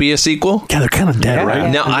there won't be a sequel. Yeah, they're kind of dead,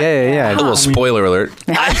 right? No, a little spoiler alert.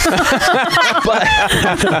 Irma.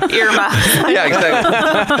 Yeah, exactly.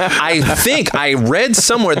 I think I read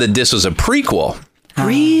somewhere that this was a prequel.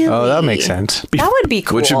 Really? Oh, that makes sense. That would be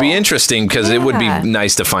cool. Which would be interesting because it would be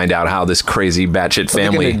nice to find out how this crazy batshit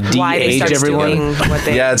family de-age everyone.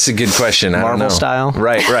 Yeah, it's a good question. I don't know. Marvel style.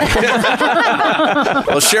 Right.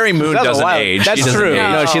 Well, Sherry Moon doesn't age. That's true.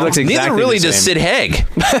 No, she looks exactly Neither really the does same. Sid Haig.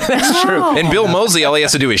 That's true. And Bill Moseley, all he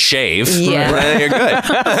has to do is shave. Yeah. And you're good.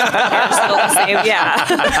 You're still the same. Yeah.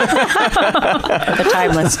 The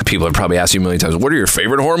timeless. People have probably asked you a million times, what are your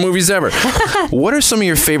favorite horror movies ever? What are some of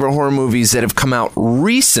your favorite horror movies that have come out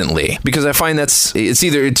recently? Because I find it's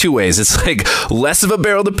either in two ways. It's like less of a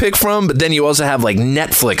barrel to pick from, but then you also have like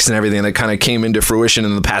Netflix and everything that kind of came into fruition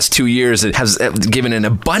in the past 2 years. It has given an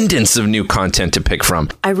abundance of new content to pick from.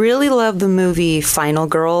 I really love the movie Final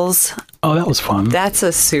Girls. Oh, that was fun. That's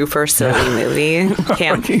a super silly movie.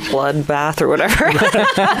 Camp Bloodbath or whatever.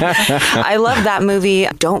 I love that movie.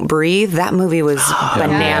 Don't Breathe. That movie was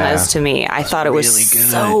bananas to me. I thought it was really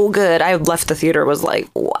so good. I left the theater, was like,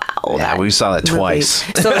 wow. Yeah, we saw that twice.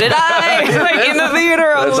 So did I. Like in the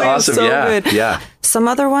theater. That's awesome. So good. Yeah. Some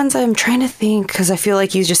other ones I'm trying to think, because I feel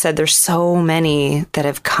like you just said there's so many that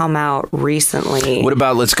have come out recently. What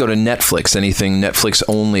about, let's go to Netflix. Anything Netflix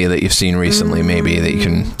only that you've seen recently, maybe that you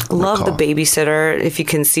can love recall? The Babysitter, if you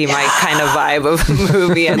can see my kind of vibe of a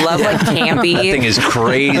movie. I love like campy. That thing is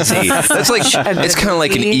crazy. That's like, it's kind of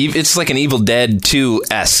like it's like an Evil Dead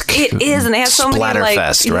 2-esque. It is, and they have so many like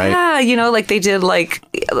Splatterfest, right? Yeah, you know, like they did like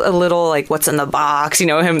a little like what's in the box, you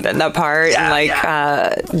know, that part, and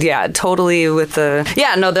like totally with the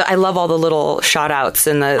I love all the little shot outs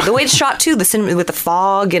and the way it's shot too, the cinema with the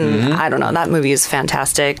fog, and I don't know, that movie is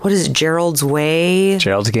fantastic. What is it, Gerald's Way?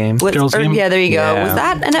 Gerald's Game. Gerald's Game? Yeah, there you go. Yeah. Was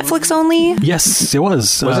that a Netflix only? Yes, it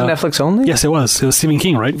was. Was it Netflix only? Yes, it was. It was Stephen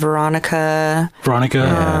King, right? Veronica.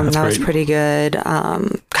 That's that was great. pretty good.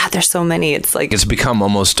 God, there's so many. It's like it's become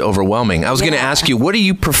almost overwhelming. I was going to ask you, what do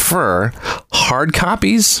you prefer, hard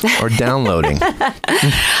copies or downloading?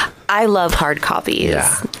 I love hard copies.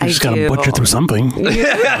 Yeah. You just got to butcher through something.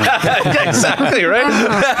 Exactly, right?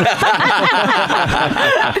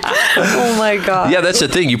 Oh my God. Yeah, that's the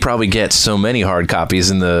thing. You probably get so many hard copies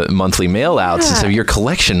in the monthly mail outs, and so your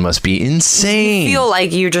collection must be insane. You feel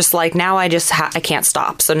like you're just like, now I can't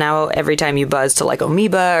stop. So now every time you buzz to like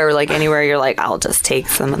Amoeba or like anywhere, you're like, I'll just take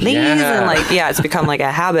some of these. And like, it's become like a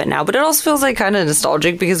habit now. But it also feels like kind of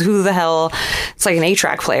nostalgic, because who the hell, it's like an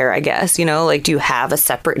 8-track player, I guess, you know, like do you have a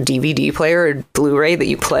separate DVD player or Blu-ray that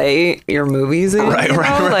you play your movies in? Right.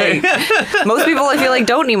 Like most people I feel like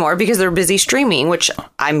don't anymore because they're busy streaming, which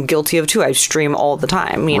I'm guilty of too. I stream all the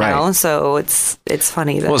time, you know, so it's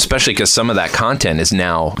funny that. Well, especially because some of that content is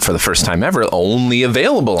now, for the first time ever, only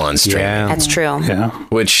available on streaming. Yeah. That's true. Yeah.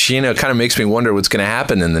 Which, kind of makes me wonder what's going to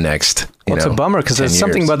happen in the next, it's a bummer, because there's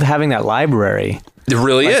something about having that library. It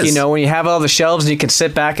really is. You know, when you have all the shelves and you can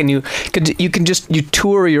sit back and you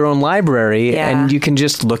tour your own library and you can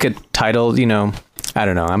just look at titles, I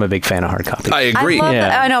don't know. I'm a big fan of hard copy. I agree. I love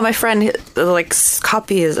that. I know my friend his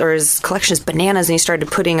collection is bananas, and he started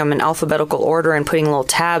putting them in alphabetical order and putting little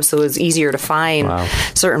tabs so it was easier to find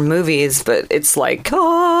certain movies. But it's like,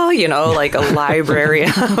 like a library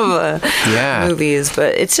of movies.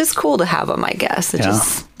 But it's just cool to have them, I guess. It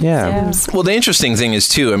just seems... Well, the interesting thing is,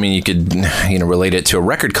 too, I mean, you could, relate it to a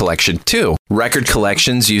record collection, too. Record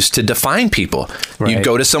collections used to define people. Right. You'd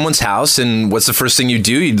go to someone's house, and what's the first thing you'd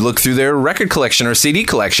do? You'd look through their record collection or CD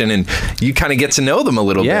collection, and you kind of get to know them a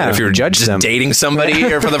little bit. If you're just dating somebody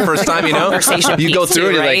here for the first time, you go through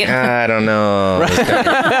it, you're like, I don't know. And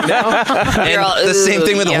the same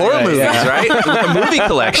thing with horror movies, right? A movie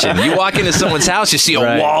collection. You walk into someone's house, you see a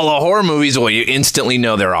wall of horror movies, well, you instantly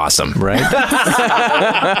know they're awesome. Right?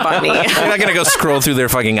 Funny. You're not going to go scroll through their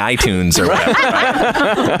fucking iTunes or whatever,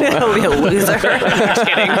 right? It'll be a loser. Just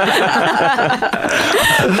kidding.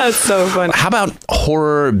 That's so funny. How about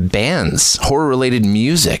horror bands, horror-related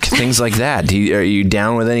music, things like that? Are you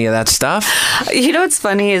down with any of that stuff? You know what's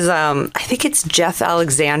funny is I think it's Jeff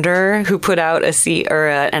Alexander who put out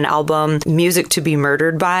an album, Music to Be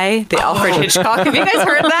Murdered By, the Alfred Hitchcock. Have you guys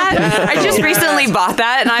heard that? I just recently bought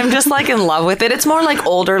that, and I'm just like in love with it. It's more like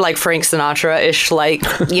older, like Frank Sinatra-ish, like,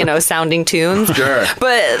 sounding tunes. Sure.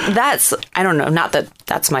 But I don't know, not that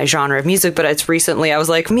that's my genre of music, but it's recently I was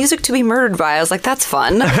like, Music to Be Murdered By. I was like, that's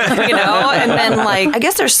fun, And then I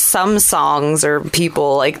guess there's some songs or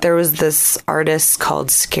people, like there was this artist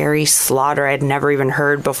called Scary Slaughter I'd never even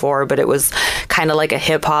heard before, but it was kind of like a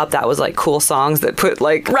hip hop that was like cool songs that put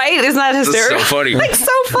right? Isn't that hysterical? That's so funny.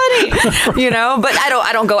 So funny, But I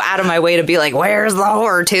don't go out of my way to be like, where's the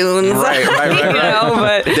horror tunes? Right.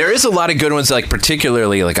 But there is a lot of good ones, like particularly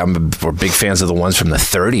we're big fans of the ones from the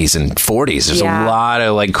 30s and 40s. There's a lot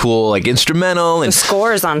of like cool instrumental and the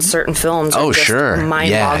scores on certain films. Oh, sure.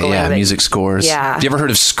 Mind-boggling. Music scores. Yeah. Have you ever heard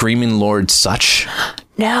of Screaming Lord Sutch?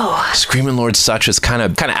 No. Screaming Lord Sutch is kind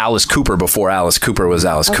of Alice Cooper before Alice Cooper was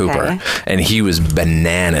Alice Cooper. And he was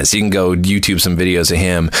bananas. You can go YouTube some videos of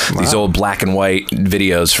him. Wow. These old black and white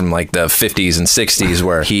videos from like the 50s and 60s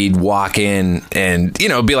where he'd walk in and,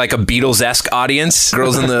 be like a Beatles-esque audience,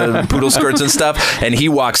 girls in the poodle skirts and stuff. And he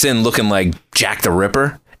walks in looking like Jack the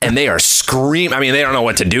Ripper. And they are screaming. I mean, they don't know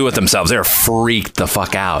what to do with themselves. They're freaked the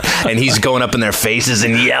fuck out. And he's going up in their faces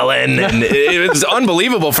and yelling. And it was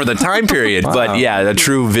unbelievable for the time period. Wow. But yeah, a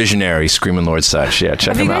true visionary, Screaming Lord Sutch. Yeah,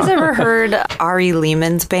 check him out. Have you guys ever heard Ari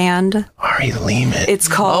Lehman's band? Ari Lehman. It's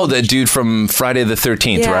called... Oh, the dude from Friday the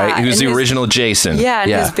 13th, right? He was the original Jason. Yeah,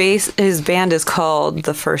 and his band is called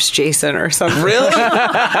The First Jason or something. Really?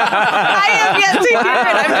 I have yet to hear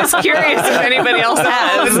it. I'm just curious if anybody else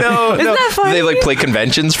has. Isn't that funny? They play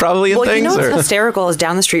conventions probably and things? What's hysterical is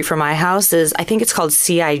down the street from my house is, I think it's called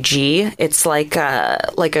CIG. It's like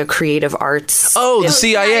a creative arts. Oh, the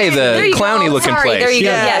CIA, the clowny looking place. There you go.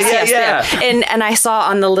 Yes. And I saw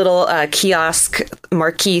on the little kiosk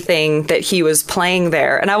marquee thing that he was playing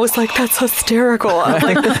there, and I was like, that's hysterical. I'm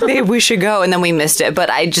like, maybe we should go, and then we missed it. But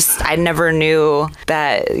I never knew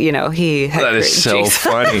that he had. That is so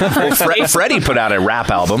funny. Well, Freddie put out a rap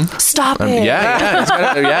album. Stop it. Yeah.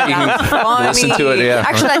 You can listen to it. Yeah.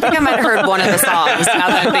 Actually, I think I might have heard one of the songs now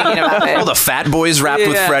that I'm thinking about it. Well, the Fat Boys rapped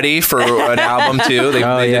with Freddie for an album too. They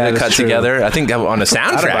did a cut together. I think on a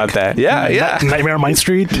soundtrack. About that. Yeah. Nightmare on My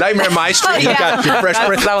Street. Nightmare on My Street.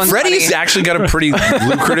 Freddie's actually got a pretty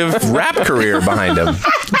lucrative rap career behind him.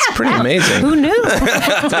 It's pretty amazing. Who knew?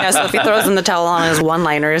 So if he throws in the towel on his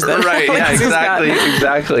one-liners, then right? Yeah,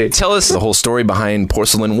 exactly. Tell us the whole story behind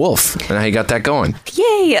Porcelain Wolf and how you got that going.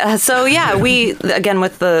 Yay! So we again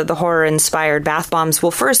with the horror-inspired bath bombs.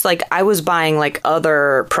 Well, first, I was buying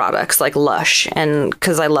other products like Lush, and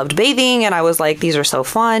because I loved bathing, and I was like, these are so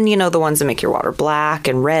fun. The ones that make your water black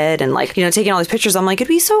and red, and taking all these pictures. I'm like, it'd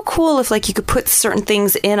be so cool if you could put certain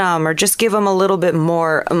things in them, or just give them a little bit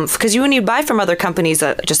more. Because when you buy from other companies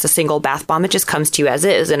just a single bath bomb, it just comes to you as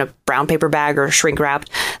is in a brown paper bag or shrink wrapped.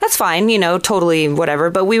 That's fine, totally whatever.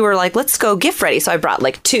 But we were like, let's go gift ready. So I brought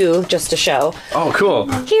 2 just to show. Oh,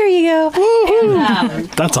 cool. Here you go. And,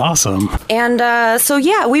 that's awesome. And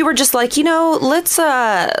we were just like,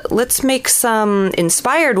 let's make some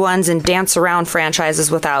inspired ones and dance around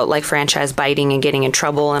franchises without franchise biting and getting in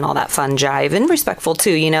trouble and all that fun jive, and respectful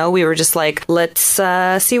too. We were just like, let's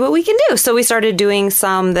see what we can do. So we started doing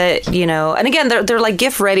some that, and again, they're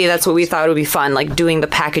gift ready. That's what we thought would be fun, doing the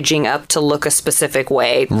packaging up to look a specific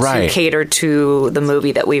way to cater to the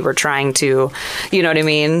movie that we were trying to, you know what I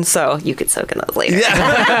mean? So you could soak in those later.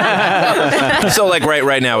 Yeah. So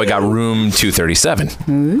right now we got room room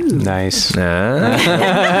 237. Nice.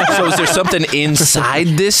 So is there something inside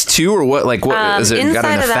this too, or what? Like, what is it? Inside Got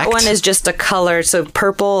an of that effect? one is just a color, so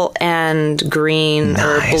purple and green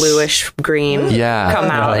or bluish green come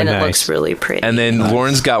out, and it looks really pretty. And then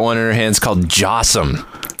Lauren's got one in her hands called Jawsome.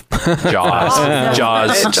 Jaws.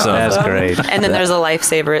 That's great. And then there's a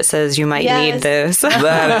lifesaver. It says you might need this.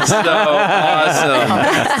 That is so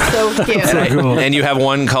awesome. So cute. And you have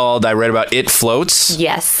one called, I read about, It Floats.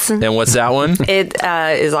 Yes. And what's that one? It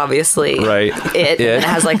is obviously Right. It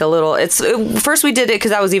has like a little. First we did it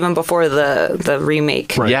because that was even before the remake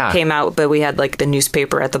came out, but we had like the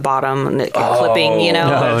newspaper at the bottom and it kept clipping, you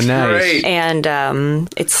know. Oh, nice. And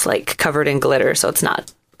it's like covered in glitter, so it's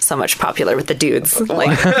not so much popular with the dudes.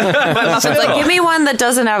 Like, it's like, give me one that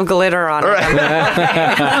doesn't have glitter on it.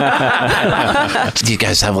 Do you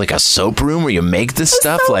guys have like a soap room where you make this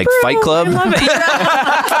stuff, like Fight Club? I love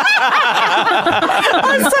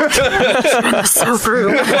it. Soap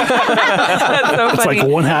room. That's so It's funny. like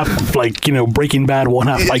one half, like, Breaking Bad, one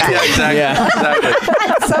half Fight Club. Exactly.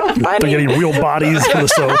 That's so funny. They're getting real bodies for the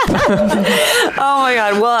soap. Oh my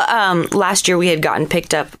god. Well, last year we had gotten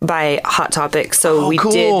picked up by Hot Topic, so we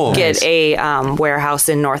did get a warehouse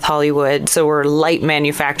in North Hollywood. So we're light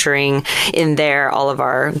manufacturing in there all of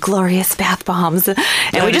our glorious bath bombs, and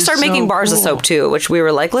we just started making bars of soap too, which we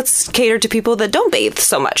were like, let's cater to people that don't bathe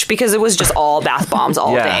so much, because it was just all bath bombs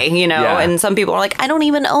all day, you know. And some people are like, I don't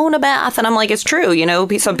even own a bath, and I'm like, it's true, you know.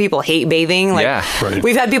 Some people hate bathing. Like,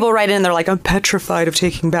 we've had people write in, they're like, I'm petrified of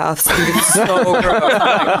taking baths. I think it's so gross.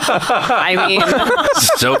 I mean,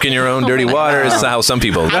 soaking your own dirty water is how some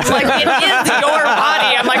people. I'm like, it is your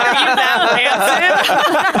body. I'm like, are you that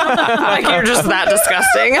rancid? Like, you're just that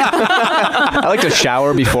disgusting. I like to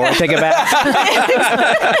shower before I take a bath.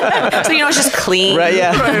 So, it's just clean. Right,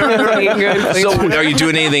 yeah. Good. So are you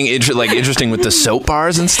doing anything interesting with the soap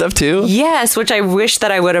bars and stuff too? Yes, which I wish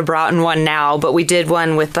that I would have brought in one now, but we did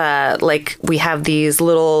one with, we have these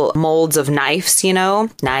little molds of knives,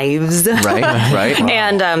 knives. Right.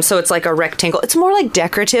 And so it's like a rectangle. It's more like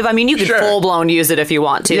decorative. I mean, you could full-blown use it if you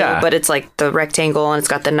want to, but it's like the rectangle, and it's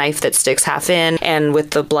got the knife that sticks half in, and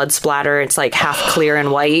with the blood splatter, it's like half clear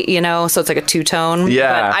and white, so it's like a two-tone.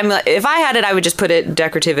 Yeah. But if I had it, I would just put it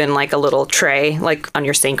decorative in like a little tray, like on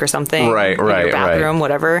your sink or something. Right, in your bathroom,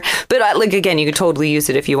 whatever. But again, you could totally use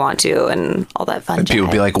it if you want to, and all that fun. And people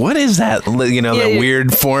would be like, what is that? The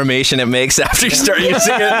weird formation it makes after you start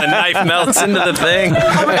using it, and the knife melts into the thing.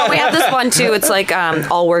 Oh my God, we have this one too. It's like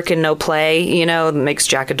all work and no play, makes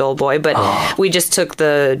Jack a dull boy, but we just took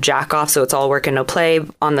the jack off, so it's all work and no play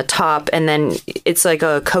on the top, and then it's like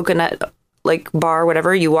a coconut bar,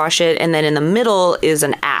 whatever. You wash it, and then in the middle is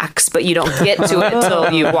an axe, but you don't get to it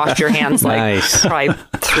until you wash your hands probably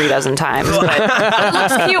 3 dozen times. But it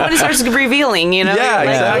looks cute when it starts revealing, Yeah,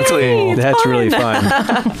 exactly. Yay, That's fun. really fun.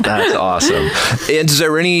 That's awesome. And is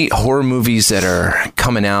there any horror movies that are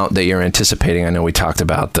coming out that you're anticipating? I know we talked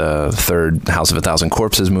about the third House of a Thousand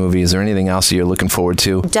Corpses movie. Is there anything else you're looking forward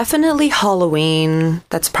to? Definitely Halloween.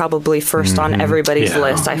 That's probably first on everybody's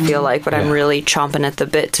list, I feel like, but I'm really chomping at the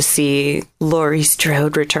bit to see Laurie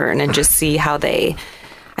Strode return and just see how they,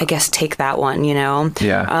 I guess, take that one, Yeah.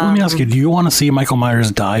 Let me ask you, do you want to see Michael Myers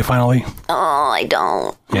die finally? Oh, I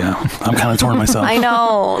don't. Yeah, I'm kind of torn myself. I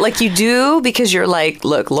know. You do, because you're like,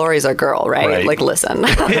 look, Laurie's our girl, right? Listen.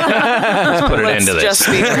 Let's put an end to this. Just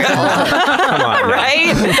be real. Come on.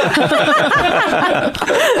 Right?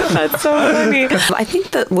 That's so funny. I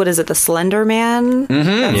think that, what is it, The Slender Man?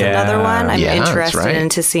 That's another one I'm interested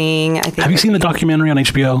into seeing. I think. Have you seen the documentary on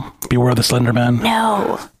HBO, Beware the Slender Man?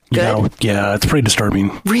 No. Good? Yeah, it's pretty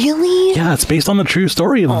disturbing. Really? Yeah, it's based on the true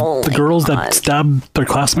story of the girls that stabbed their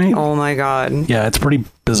classmate. Oh my God. Yeah, it's pretty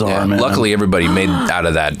bizarre, man. Luckily, everybody made out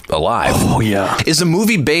of that alive. Oh, yeah. Is the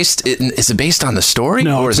movie based on the story?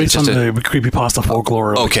 No, or it's is based it on just the creepypasta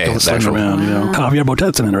folklore of the Slender actual- Man. Javier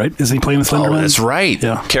Botet's in it, right? Isn't he playing the Slender Man? That's right.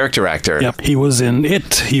 Yeah. Character actor. Yep. He was in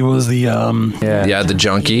It. He was the... the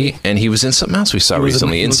junkie. And he was in something else we saw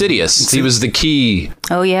recently. Insidious. He was the key...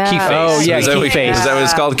 Oh, yeah. Key face. Oh, yeah, Is that Key Face. Is that what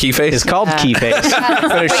it's called? Key face? It's called Key Face.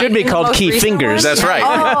 But it should be called Key Fingers. That's right.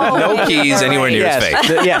 Oh, no keys anywhere near his face.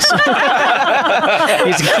 Yes.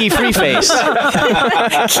 He's a key-free face.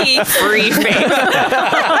 Key-free face.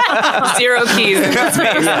 0 keys in his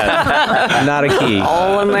face. Not a key.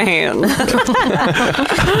 All in the hand.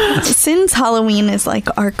 Since Halloween is like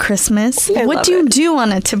our Christmas, what love do you it. do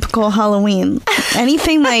on a typical Halloween?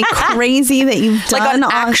 Anything crazy that you've done? Like an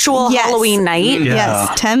actual Halloween night? Yes,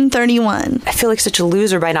 10/31. I feel like such a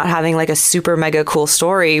loser by not having a super mega cool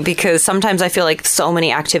story, because sometimes I feel like so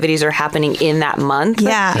many activities are happening in that month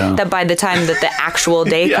Yeah. that by the time that the actual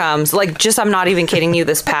actual day comes, like, just, I'm not even kidding you,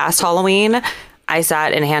 this past Halloween, I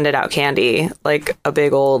sat and handed out candy like a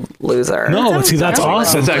big old loser. No, see, that's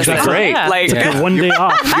awesome. That's actually great. Like, one day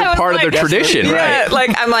off. You're part of their tradition, right?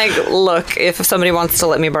 Like, I'm like, look, if somebody wants to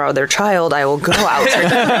let me borrow their child, I will go out.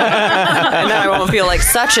 And then I won't feel like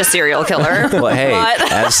such a serial killer. Well, hey,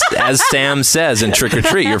 But- as Sam says in Trick or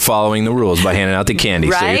Treat, you're following the rules by handing out the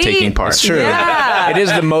candy, so you're Right? taking part. It's true. Yeah. It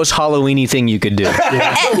is the most Halloween-y thing you could do.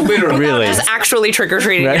 Really. Just actually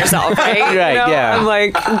trick-or-treating yourself, right? Right, yeah. I'm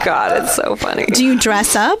like, God, it's so funny. Do you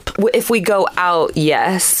dress up? If we go out,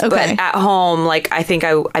 yes. Okay. But at home, like, I think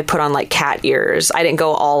I put on like cat ears. I didn't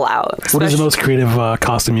go all out. What is the most creative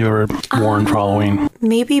costume you've ever worn for Halloween?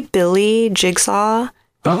 Maybe Billy Jigsaw.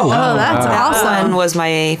 Oh, that's awesome. That one was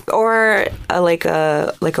or like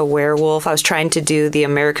a werewolf. I was trying to do the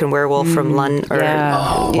American Werewolf from London.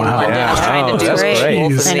 Wow. I was trying to do that's a great.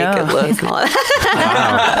 wolf and I make know. it look. And all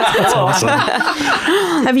that. That's awesome.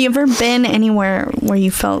 Have you ever been anywhere where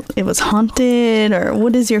you felt it was haunted, or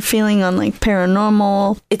what is your feeling on like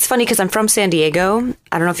paranormal? It's funny because I'm from San Diego.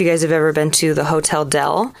 I don't know if you guys have ever been to the Hotel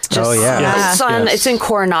Del. It's just, it's in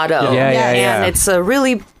Coronado. And it's a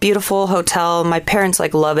really beautiful hotel. My parents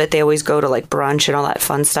love it. They always go to brunch and all that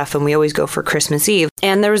fun stuff, and we always go for Christmas Eve.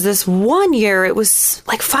 And there was this one year, it was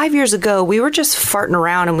 5 years ago, we were just farting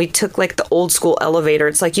around and we took the old school elevator.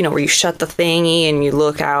 It's where you shut the thingy and you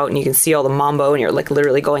look out and you can see all the mambo and you're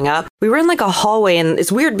literally going up. We were in a hallway, and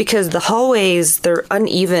it's weird because the hallways, they're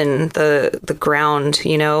uneven, the ground,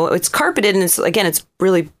 it's carpeted, and it's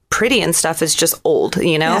really pretty and stuff. It's just old,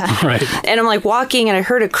 Right. And I'm walking, and I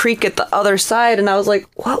heard a creak at the other side, and I was like,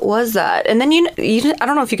 what was that? And then I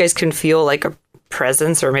don't know if you guys can feel a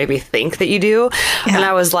presence or maybe think that you do. Yeah. And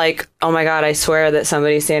I was like, oh my God, I swear that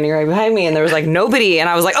somebody's standing right behind me. And there was nobody. And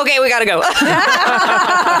I was like, okay, we gotta go.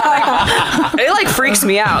 It freaks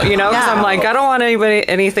me out, because I'm I don't want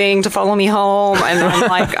anything to follow me home. And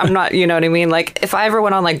I'm not, you know what I mean? If I ever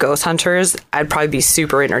went on Ghost Hunters, I'd probably be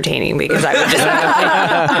super entertaining because I would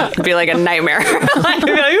just be a nightmare.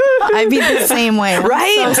 I'd be the same way.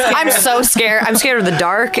 Right? I'm so scared. I'm scared of the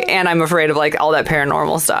dark, and I'm afraid of all that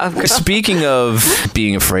paranormal stuff. Speaking of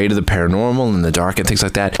being afraid of the paranormal and the dark and things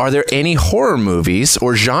like that, are there any horror movies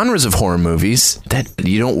or genres of horror movies that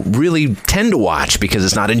you don't really tend to watch because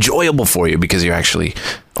it's not enjoyable for you because you're actually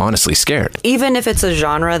honestly scared? Even if it's a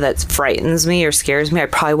genre that frightens me or scares me, I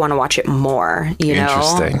probably want to watch it more,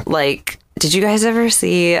 Interesting. Did you guys ever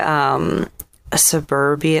see a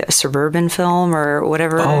suburban film or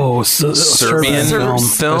whatever? Oh, Serbian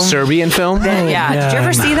film. A Serbian film? Yeah. Did you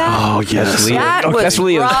ever see that? Oh, yes. That's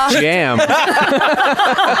Leah's jam.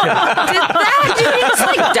 Did you just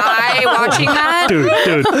die watching that? Dude.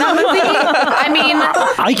 That movie? I mean,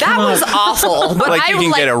 that was awful. But you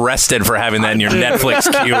can get arrested for having that in your Netflix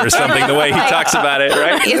queue or something, the way he talks about it,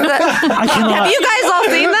 right? Have you guys all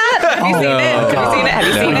seen that? Have you seen it? Have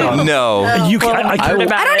you seen it? No. I don't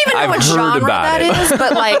even know what genre that is,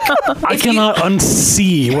 but I cannot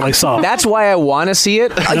unsee what I saw. That's why I want to see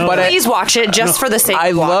it. Please watch it just for the sake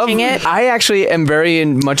of watching it. I actually am very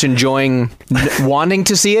much enjoying wanting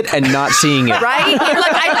to see it and not seeing it. Right? You're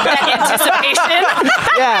I love that anticipation.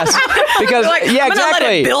 Yes. Because, exactly.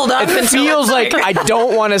 Let it build up it feels like I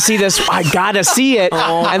don't want to see this. I gotta see it.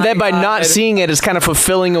 And then by not seeing it, it's kind of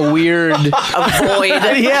fulfilling a weird...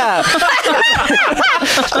 void. Yeah.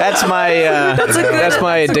 That's my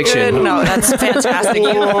addiction. No, that's fantastic.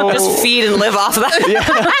 You just feed and live off of that.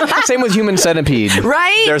 Yeah. Same with Human Centipede.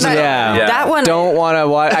 Right? That one. Don't want to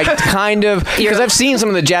watch. I kind of, because I've seen some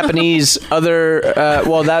of the Japanese neither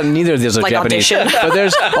of these are Japanese. Audition. But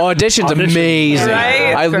there's Audition's amazing.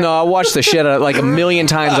 Right? I watched the shit out of a million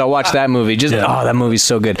times. I watched that movie. That movie's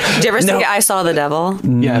so good. Did you ever see I Saw the Devil?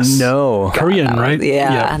 Yes. No. Korean, right?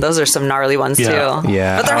 Yeah. Those are some gnarly ones too.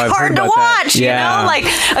 Yeah. But they're I've hard heard to about that. watch, Yeah.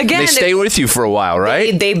 Again, They stay with you for a while,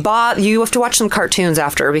 right? They bought, you have to watch some cartoons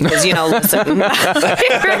after because, listen. Well,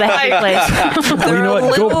 you know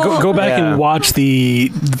what? Go back and watch the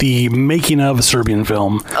making of a Serbian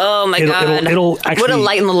film. Oh my God. It'll actually... Would it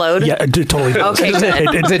lighten the load? Yeah, it totally does. Okay, good.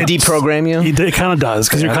 Does it deprogram you? It kind of does,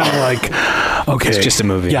 because you're kind of okay. It's just a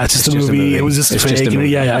movie. Yeah, it's just a movie. It was just fake. Just a movie.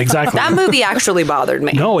 Yeah, exactly. That movie actually bothered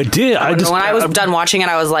me. No, it did. When I was done watching it,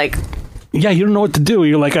 I was like, Yeah, you don't know what to do.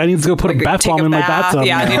 You're like, I need to go put a bath bomb in my bathtub.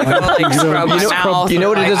 Yeah, I need to go like scrub my mouth. You know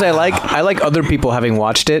what it is I like? I like other people having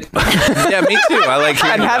watched it. Yeah, me too. I like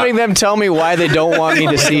and having them tell me why they don't want me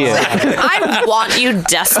to see it. I want you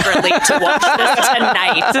desperately to watch this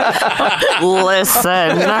tonight.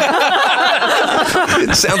 Listen.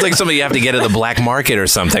 It sounds like something you have to get at the black market or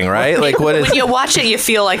something, right? Like what is? When you watch it, you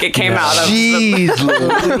feel like it came out of. Jeez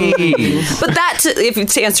Louise. But that,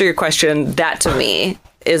 to answer your question, that to me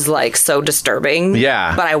is like so disturbing.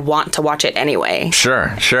 Yeah. But I want to watch it anyway.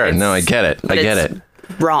 Sure. No, I get it. I get it.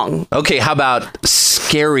 Wrong. Okay, how about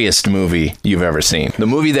scariest movie you've ever seen? The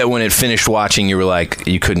movie that when it finished watching, you were like,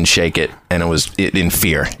 you couldn't shake it, and it was in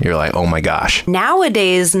fear. You're like, oh my gosh.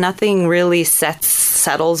 Nowadays, nothing really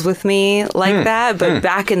settles with me like that. But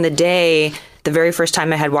back in the day, the very first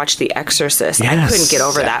time I had watched The Exorcist, I couldn't get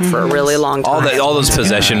over that for a really long time. All those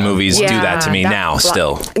possession movies do that to me now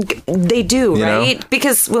still. They do, You right? know?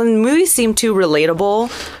 Because when movies seem too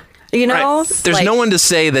relatable, you know, right. There's no one to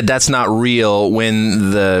say that that's not real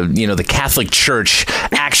when the Catholic Church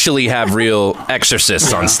actually have real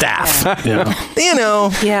exorcists on staff. Yeah. You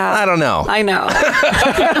know, I don't know. I know.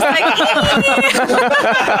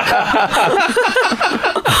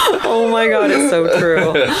 Oh my God, it's so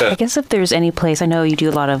true. I guess if there's any place, I know you do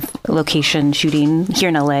a lot of location shooting here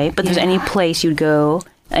in LA, but if there's any place you'd go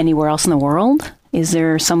anywhere else in the world, is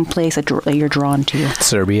there some place that you're drawn to?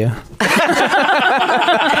 Serbia.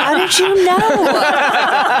 How did you know?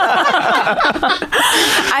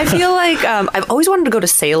 I feel like I've always wanted to go to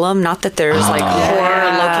Salem. Not that there's like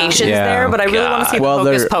horror locations there, but I really want to see the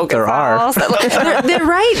Hocus Pocus files. They're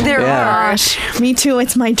right. There are. Me too.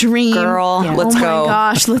 It's my dream. Girl, let's go. Oh my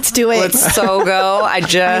gosh, let's do it. Let's so go. I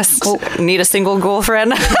just need a single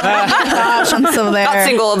girlfriend. Gosh, I'm so there. Not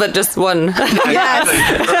single, but just one. Yes.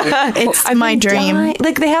 It's my dream.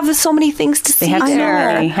 Like they have so many things to see. They have there.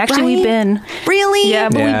 Actually, we've been. Really? Yeah,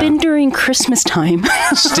 but we've been during Christmas time.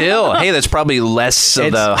 Still, hey, that's probably less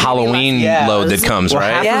of the Halloween load that comes,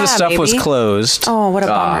 right? Half of the stuff was closed. Oh, what a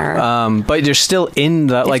bummer. But they're still in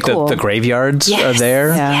the the graveyards are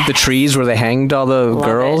there. Yeah. The trees where they hanged all the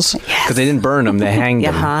girls because they didn't burn them; they hanged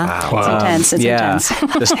them. It's intense. It's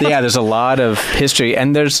intense. There's a lot of history,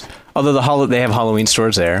 and although they have Halloween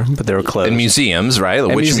stores there, but they were closed. And museums, right? The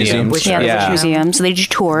witch museums. Yeah, the witch museums. They do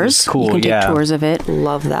tours. Cool. You can take tours of it.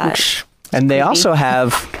 Love that. And they also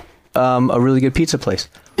have a really good pizza place.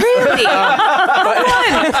 Really?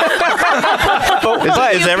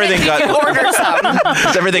 Is everything order some?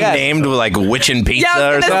 Is everything named with like Witchin'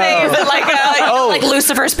 Pizza or something? Is it like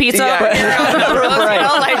Lucifer's Pizza? Right.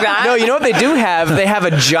 Like that? No, you know what they do have? They have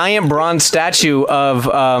a giant bronze statue of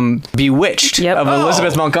Bewitched, of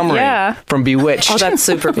Elizabeth Montgomery from Bewitched. Oh, that's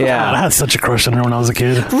super cool. Yeah, I had such a crush on her when I was a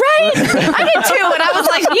kid. Right? I did too, and I was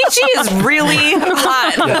like, she is really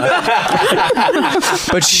hot.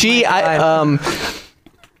 But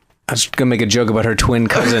I was going to make a joke about her twin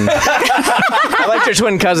cousin. I liked her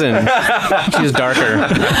twin cousin. She was darker.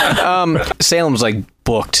 Salem's like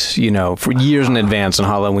booked, for years in advance on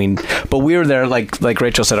Halloween. But we were there, like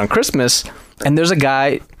Rachel said, on Christmas, and there's a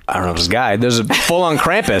guy. I don't know if it's a guy. There's a full-on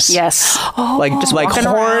Krampus. Yes. Just like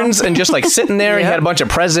horns and just like sitting there. He had a bunch of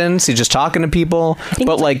presents. He's just talking to people.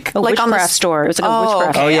 But like on the store. It was like a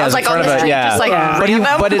witchcraft. Oh yeah, I was like on the street, just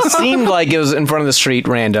like but it seemed like it was in front of the street,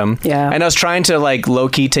 random. Yeah. And I was trying to like low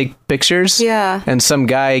key take pictures. Yeah. And some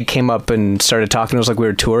guy came up and started talking to us like we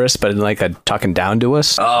were tourists, but like talking down to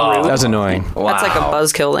us. Oh, that was annoying. Wow. That's like a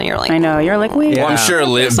buzzkill, and you're like, I know. You're like, wait. Well, I'm sure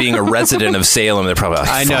being a resident of Salem, they're probably like,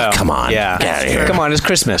 I know. Come on. Yeah. Get out of here. Come on, it's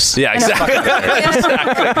Christmas. Yeah, exactly.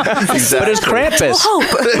 But it's Krampus.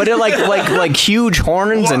 But it like huge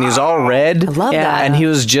horns, and he's all red. I love that. And he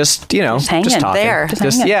was just just talking. there.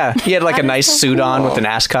 He had like a nice suit on with an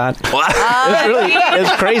ascot. It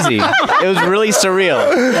was crazy. It was really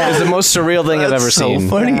surreal. It was the most surreal thing I've ever seen.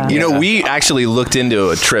 Funny. Yeah. We actually looked into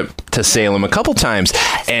a trip to Salem a couple times,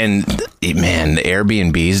 and man, the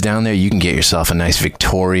Airbnbs down there, you can get yourself a nice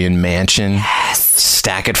Victorian mansion. Yes.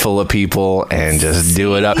 Stack it full of people and just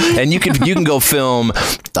do it up. And you can go film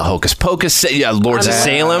the Hocus Pocus, Lords of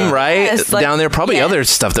Salem, right? Yes, down there. Probably other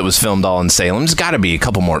stuff that was filmed all in Salem. There's got to be a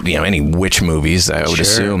couple more, any witch movies. I would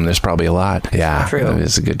assume there's probably a lot. Yeah,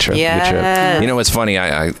 it's a good trip. Yes. Good trip. You know what's funny?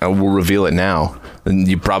 I will reveal it now. And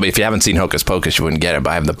you probably, if you haven't seen Hocus Pocus, you wouldn't get it.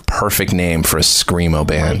 But I have the perfect name for a screamo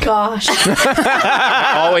band. Gosh.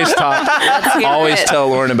 Always tell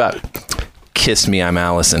Lauren about "Kiss Me, I'm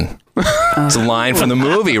Allison." It's a line from the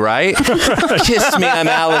movie, right? Kiss me, I'm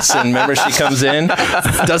Allison. Remember she comes in?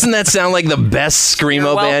 Doesn't that sound like the best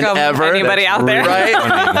Screamo band ever? Anybody out there? Right?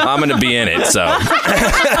 I'm going to be in it, so.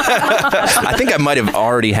 I think I might have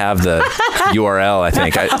already have the URL, I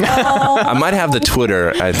think. I might have the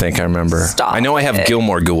Twitter, I think I remember. I know I have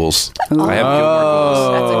Gilmore Ghouls. I have Gilmore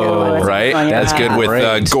Ghouls. That's a good one. Right? That's good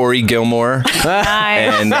with Gory Gilmore.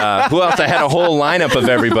 And who else? I had a whole lineup of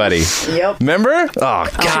everybody. Yep. Remember? Oh,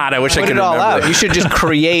 God, I wish I could all remember. out. You should just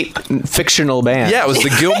create fictional bands. Yeah, it was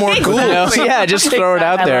the Gilmore Ghouls. Yeah, just throw it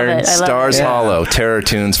out there. it. I love Stars it. Hollow, Terror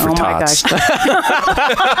Tunes for Oh my Tots. gosh.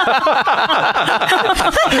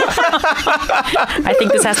 I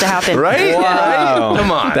think this has to happen. Right? Wow.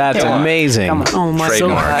 Come on. That's amazing. Oh my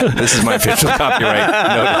Trademark. God. This is my official copyright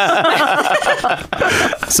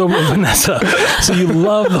notice. So, Vanessa, so you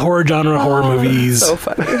love the horror genre, horror movies. So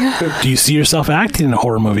funny. Do you see yourself acting in a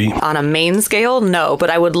horror movie? On a main scale, no, but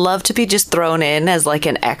I would love to be just thrown in as like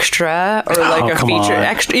an extra or like a come feature on.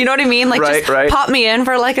 extra. You know what I mean? Like just pop me in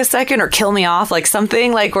for like a second or kill me off, like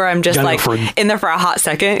something like where I'm just Gotta like go in there for a hot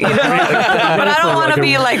second. You know? But I don't want to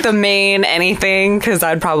be like the main anything because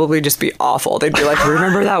I'd probably just be awful. They'd be like,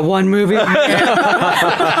 remember that one movie? Jeez,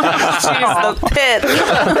 the pit.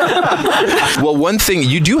 Well, one thing,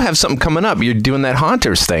 you do have something coming up. You're doing that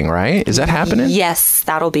Haunters thing, right? Is that happening? Yes,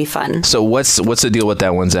 that'll be fun. So what's the deal with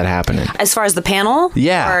that? When's that happening? As far as the panel?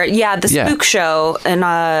 Yeah. The Spook Show in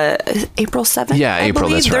April 7th. Yeah, I April,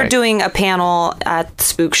 believe that's they're right. doing a panel at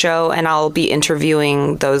Spook Show, and I'll be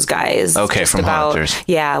interviewing those guys. Okay, just from about, Haunters.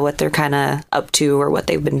 Yeah, what they're kind of up to or what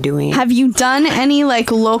they've been doing. Have you done any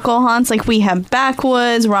like local haunts? Like we have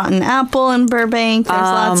Backwoods, Rotten Apple in Burbank. There's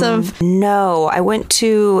lots of. No, I went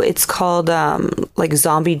to. It's called like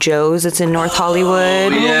Zombie Joe's. It's in North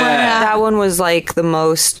Hollywood. That one was like the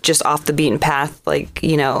most just off the beaten path. Like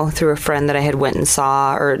through a friend that I had went and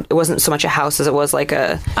saw, or it wasn't so much a house as it was like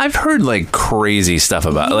a. I've heard like crazy stuff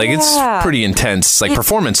about like it's pretty intense, like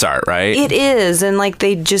performance art, right? It is, and like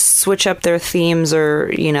they just switch up their themes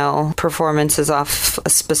or performances off a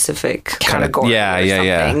specific category.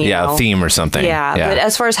 Yeah, theme or something. Yeah, but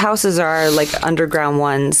as far as houses are like underground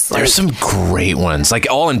ones, there's some great ones, like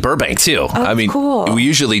all in Burbank too. I mean, cool. We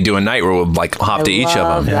usually do a night where we'll like hop to each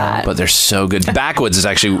of them, but they're so good. Backwoods is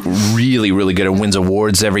actually really, really good. It wins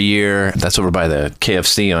awards every year. That's over by the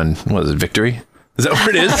KFC on what is it, Victory? Is that where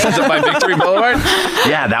it is? Is it by Victory Boulevard?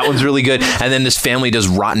 Yeah, that one's really good. And then this family does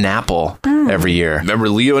Rotten Apple every year. Remember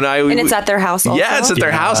Leo and I? And it's at their house also? Yeah, it's at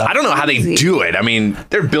their house. I don't know how they do it. I mean,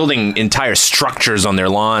 they're building entire structures on their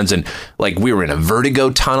lawns, and like we were in a vertigo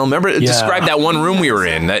tunnel. Remember? Describe that one room we were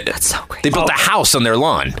in. That's so great. They built a house on their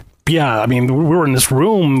lawn. Yeah, I mean, we were in this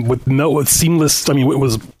room with seamless. I mean, it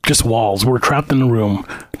was just walls. We were trapped in the room,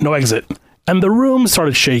 no exit. And the room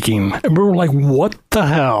started shaking. And we were like, what the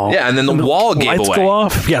hell? Yeah, and then the wall gave lights away. Go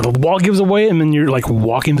off. Yeah, the wall gives away, and then you're like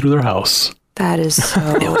walking through their house. That is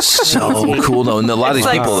so It was so cool, though. And a lot of these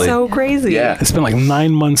people. so crazy. Yeah. It's been like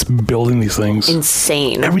 9 months building these things.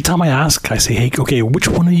 Insane. Every time I ask, I say, hey, okay, which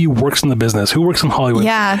one of you works in the business? Who works in Hollywood?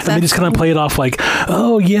 Yeah. And they just kind of play it off like,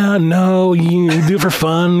 oh, yeah, no, you do it for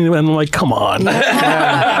fun. And I'm like, come on.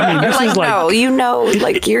 I mean, this like, is like... No,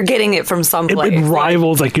 like you're getting it from someplace. It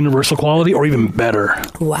rivals like Universal quality or even better.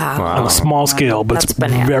 Wow. On a small scale, but it's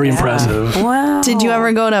very impressive. Wow. Did you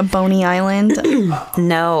ever go to Boney Island?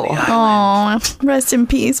 No. Oh, rest in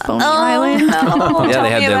peace, Boney Island. No. Yeah, they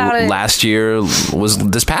had last year, was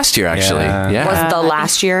this past year actually. Yeah. Was it the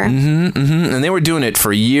last year? And they were doing it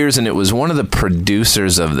for years, and it was one of the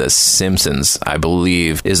producers of The Simpsons, I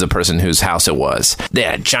believe, is the person whose house it was. They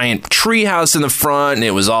had a giant tree house in the front, and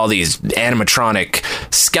it was all these animatronic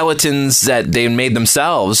skeletons that they made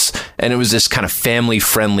themselves, and it was this kind of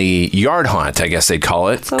family-friendly yard haunt, I guess they'd call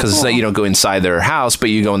it, because you don't go inside their house, but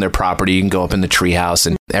you go in their property, you can go up in the tree house,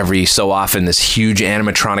 and every so often this huge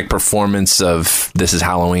animatronic performance of This Is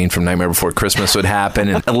Halloween from Nightmare Before Christmas would happen,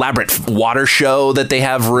 an elaborate water show that they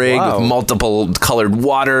have rigged with multiple colored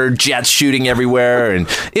water jets shooting everywhere, and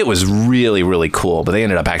it was really, really cool. But they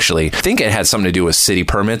ended up actually, I think it had something to do with city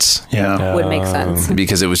permits. Yeah. Would make sense.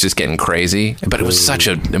 Because it was just getting crazy. But it was such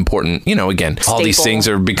an important, again, all these things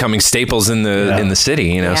are becoming staples in the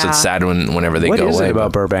city, so it's sad whenever they go away. What is it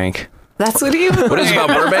about Burbank? That's what he was. What is it about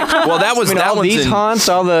Burbank? Well, that was that all one's these in, haunts,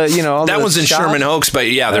 all the all that the one's in shops? Sherman Oaks,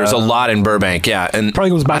 but yeah, there's a lot in Burbank. Yeah, and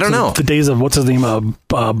Probably goes back I don't to know the days of what's his name,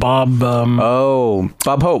 Bob. Bob Hope.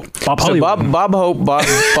 Bob So Bob Hope. No,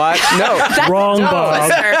 wrong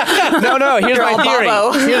Bob. No.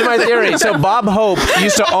 Here's my theory. So Bob Hope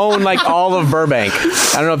used to own like all of Burbank.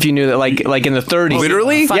 I don't know if you knew that. Like in the 30s.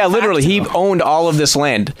 Literally? Yeah, literally. He owned all of this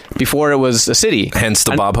land before it was a city. Hence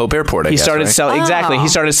the Bob Hope Airport. I guess, started selling exactly. He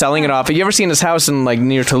started selling it off. Have you ever seen his house in like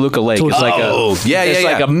near Toluca Lake? It's like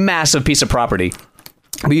like a massive piece of property.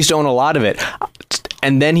 We used to own a lot of it,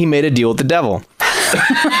 and then he made a deal with the devil.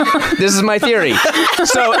 This is my theory.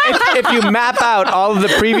 So if you map out all of the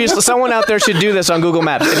previous, someone out there should do this on Google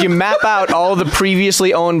Maps. If you map out all of the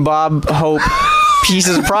previously owned Bob Hope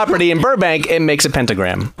pieces of property in Burbank, it makes a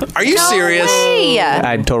pentagram. Are you serious?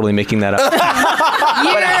 I'm totally making that up.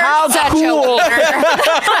 But how cool?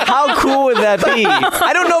 How cool would that be?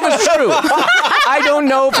 I don't know if it's true. I don't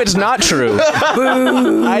know if it's not true.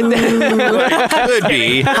 Could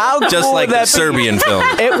be. How cool just like would that the Serbian film.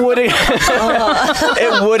 It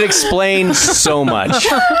would explain so much.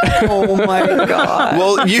 Oh my God.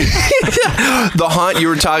 Well, the haunt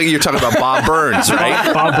you're talking about Bob Burns,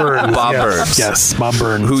 right? Bob Burns. Burns. Yes, Bob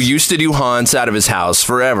Burns. Who used to do haunts out of his house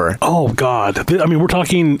forever. Oh, God. I mean, we're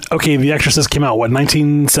talking, okay, The Exorcist came out, what,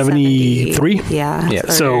 1973? Yeah.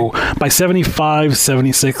 So by 75,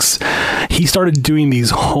 76, he started doing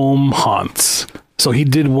these home haunts. So he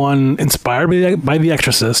did one inspired by The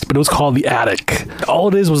Exorcist, but it was called The Attic. All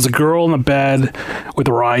it is was a girl in the bed with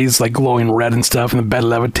her eyes like glowing red and stuff, and the bed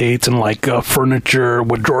levitates, and like furniture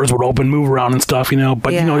with drawers would open, move around and stuff,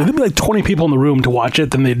 But, there'd be like 20 people in the room to watch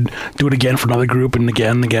it. Then they'd do it again for another group and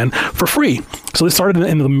again for free. So they started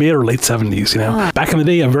in the mid or late 70s, Back in the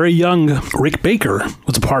day, a very young Rick Baker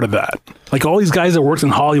was a part of that. Like all these guys that worked in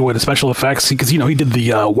Hollywood as special effects, because, he did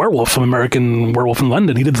the werewolf from American Werewolf in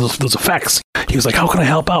London. He did those effects. He was like, how can I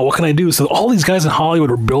help out? What can I do? So all these guys in Hollywood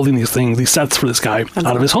were building these things, these sets for this guy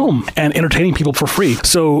out of his home and entertaining people for free.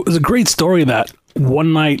 So it was a great story that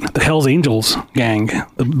one night the Hells Angels gang,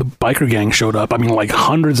 the biker gang showed up. I mean, like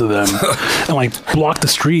hundreds of them and like blocked the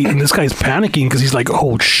street. And this guy's panicking because he's like,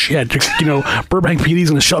 oh shit, Burbank PD's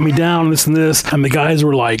going to shut me down, this and this. And the guys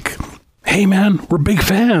were like, hey man, we're big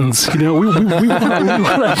fans. We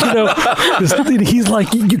he's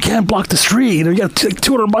like, you can't block the street. You got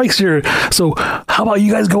 200 bikes here. So how about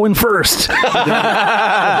you guys go in first? So he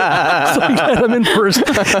had them in first.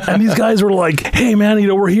 And these guys were like, hey man,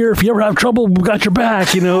 we're here. If you ever have trouble, we got your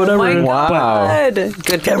back, whatever. Oh my God. But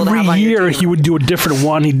good people every year he would do a different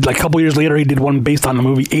one. A couple years later, he did one based on the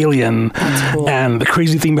movie Alien. That's cool. And the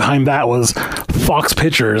crazy thing behind that was Fox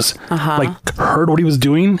Pictures heard what he was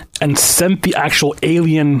doing and sent the actual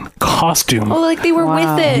alien costume. Oh, like they were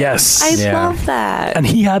with it. Yes. I love that. And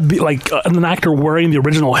he had an actor wearing the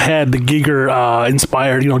original head, the Giger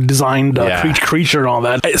inspired, designed creature and all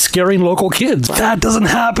that, scaring local kids. That doesn't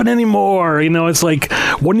happen anymore. It's like,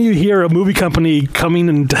 when do you hear a movie company coming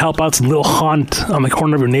in to help out some little haunt on the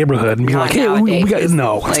corner of your neighborhood and be like, hey, we got,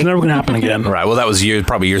 no, it's never going to happen again. Right. Well, that was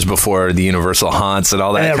probably years before the Universal haunts and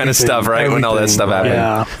all that kind of stuff, right? When all that stuff happened.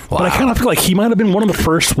 Yeah. Wow. But I kind of feel like he might have been one of the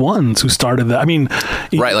first ones who started that. I mean,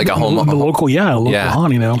 right, like a home, the local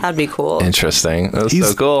haunt, That'd be cool. Interesting. That's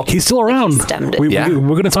so cool. He's still around. We're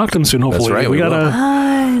going to talk to him soon, hopefully. That's right. We got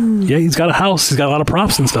he's got a house. He's got a lot of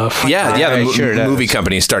props and stuff. The movie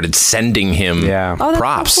company started sending him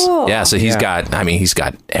props. So cool. Yeah, so he's got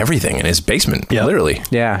everything in his basement, literally.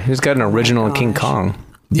 Yeah, he's got an original King Kong.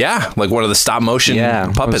 Yeah, like one of the stop motion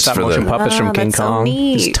puppets puppets from King Kong. So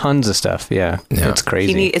There's tons of stuff. Yeah. It's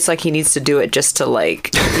crazy. It's like he needs to do it just to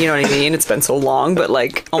you know what I mean? It's been so long, but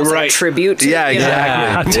almost like a tribute to exactly.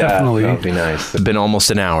 Yeah, definitely. That'd be nice. It's been almost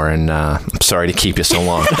an hour, and I'm sorry to keep you so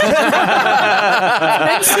long.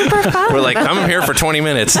 That's super fun. We're like, I'm here for 20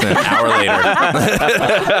 minutes, and an hour later.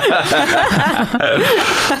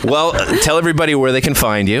 Well, tell everybody where they can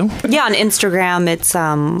find you. Yeah, on Instagram, it's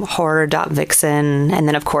horror.vixen, and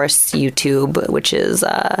then of course YouTube, which is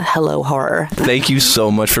Hello Horror. Thank you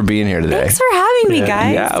so much for being here today. Thanks for having me,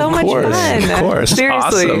 guys. Yeah, so much fun. Of course.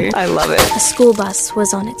 Seriously, awesome. I love it. The school bus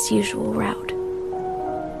was on its usual route.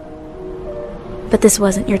 But this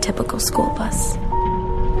wasn't your typical school bus.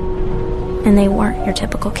 And they weren't your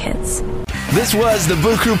typical kids. This was the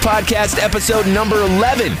Boo Crew Podcast, episode number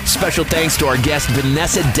 11. Special thanks to our guest,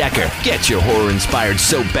 Vanessa Decker. Get your horror-inspired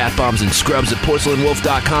soap, bath bombs, and scrubs at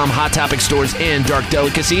porcelainwolf.com, Hot Topic stores, and Dark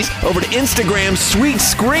Delicacies. Over to Instagram, Sweet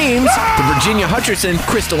Screams, to Virginia Hutcherson,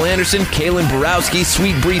 Crystal Anderson, Kaylin Borowski,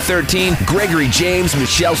 Sweet Bree 13, Gregory James,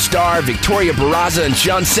 Michelle Starr, Victoria Barraza, and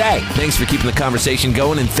Sean Say. Thanks for keeping the conversation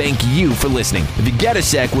going, and thank you for listening. If you get a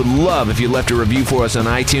sec, would love if you left a review for us on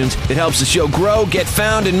iTunes. It helps the show grow, get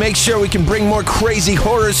found, and make sure we can bring bring more crazy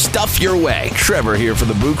horror stuff your way. Trevor here for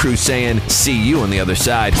the Boo Crew saying, see you on the other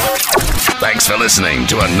side. Thanks for listening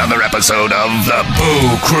to another episode of the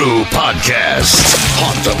Boo Crew Podcast.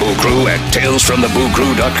 Haunt the Boo Crew at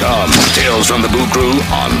talesfromthebooCrew.com. Tales from the Boo Crew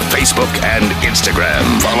on Facebook and Instagram.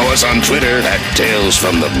 Follow us on Twitter at Tales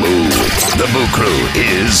from the Boo. The Boo Crew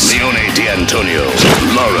is Leone D'Antonio,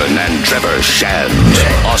 Lauren and Trevor Shand,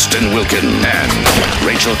 Austin Wilkin, and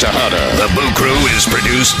Rachel Tejada. The Boo Crew is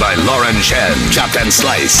produced by Lauren Shand, chopped and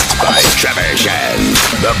sliced by Trevor Shand.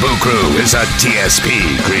 The Boo Crew is a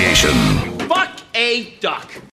TSP creation. Fuck a duck.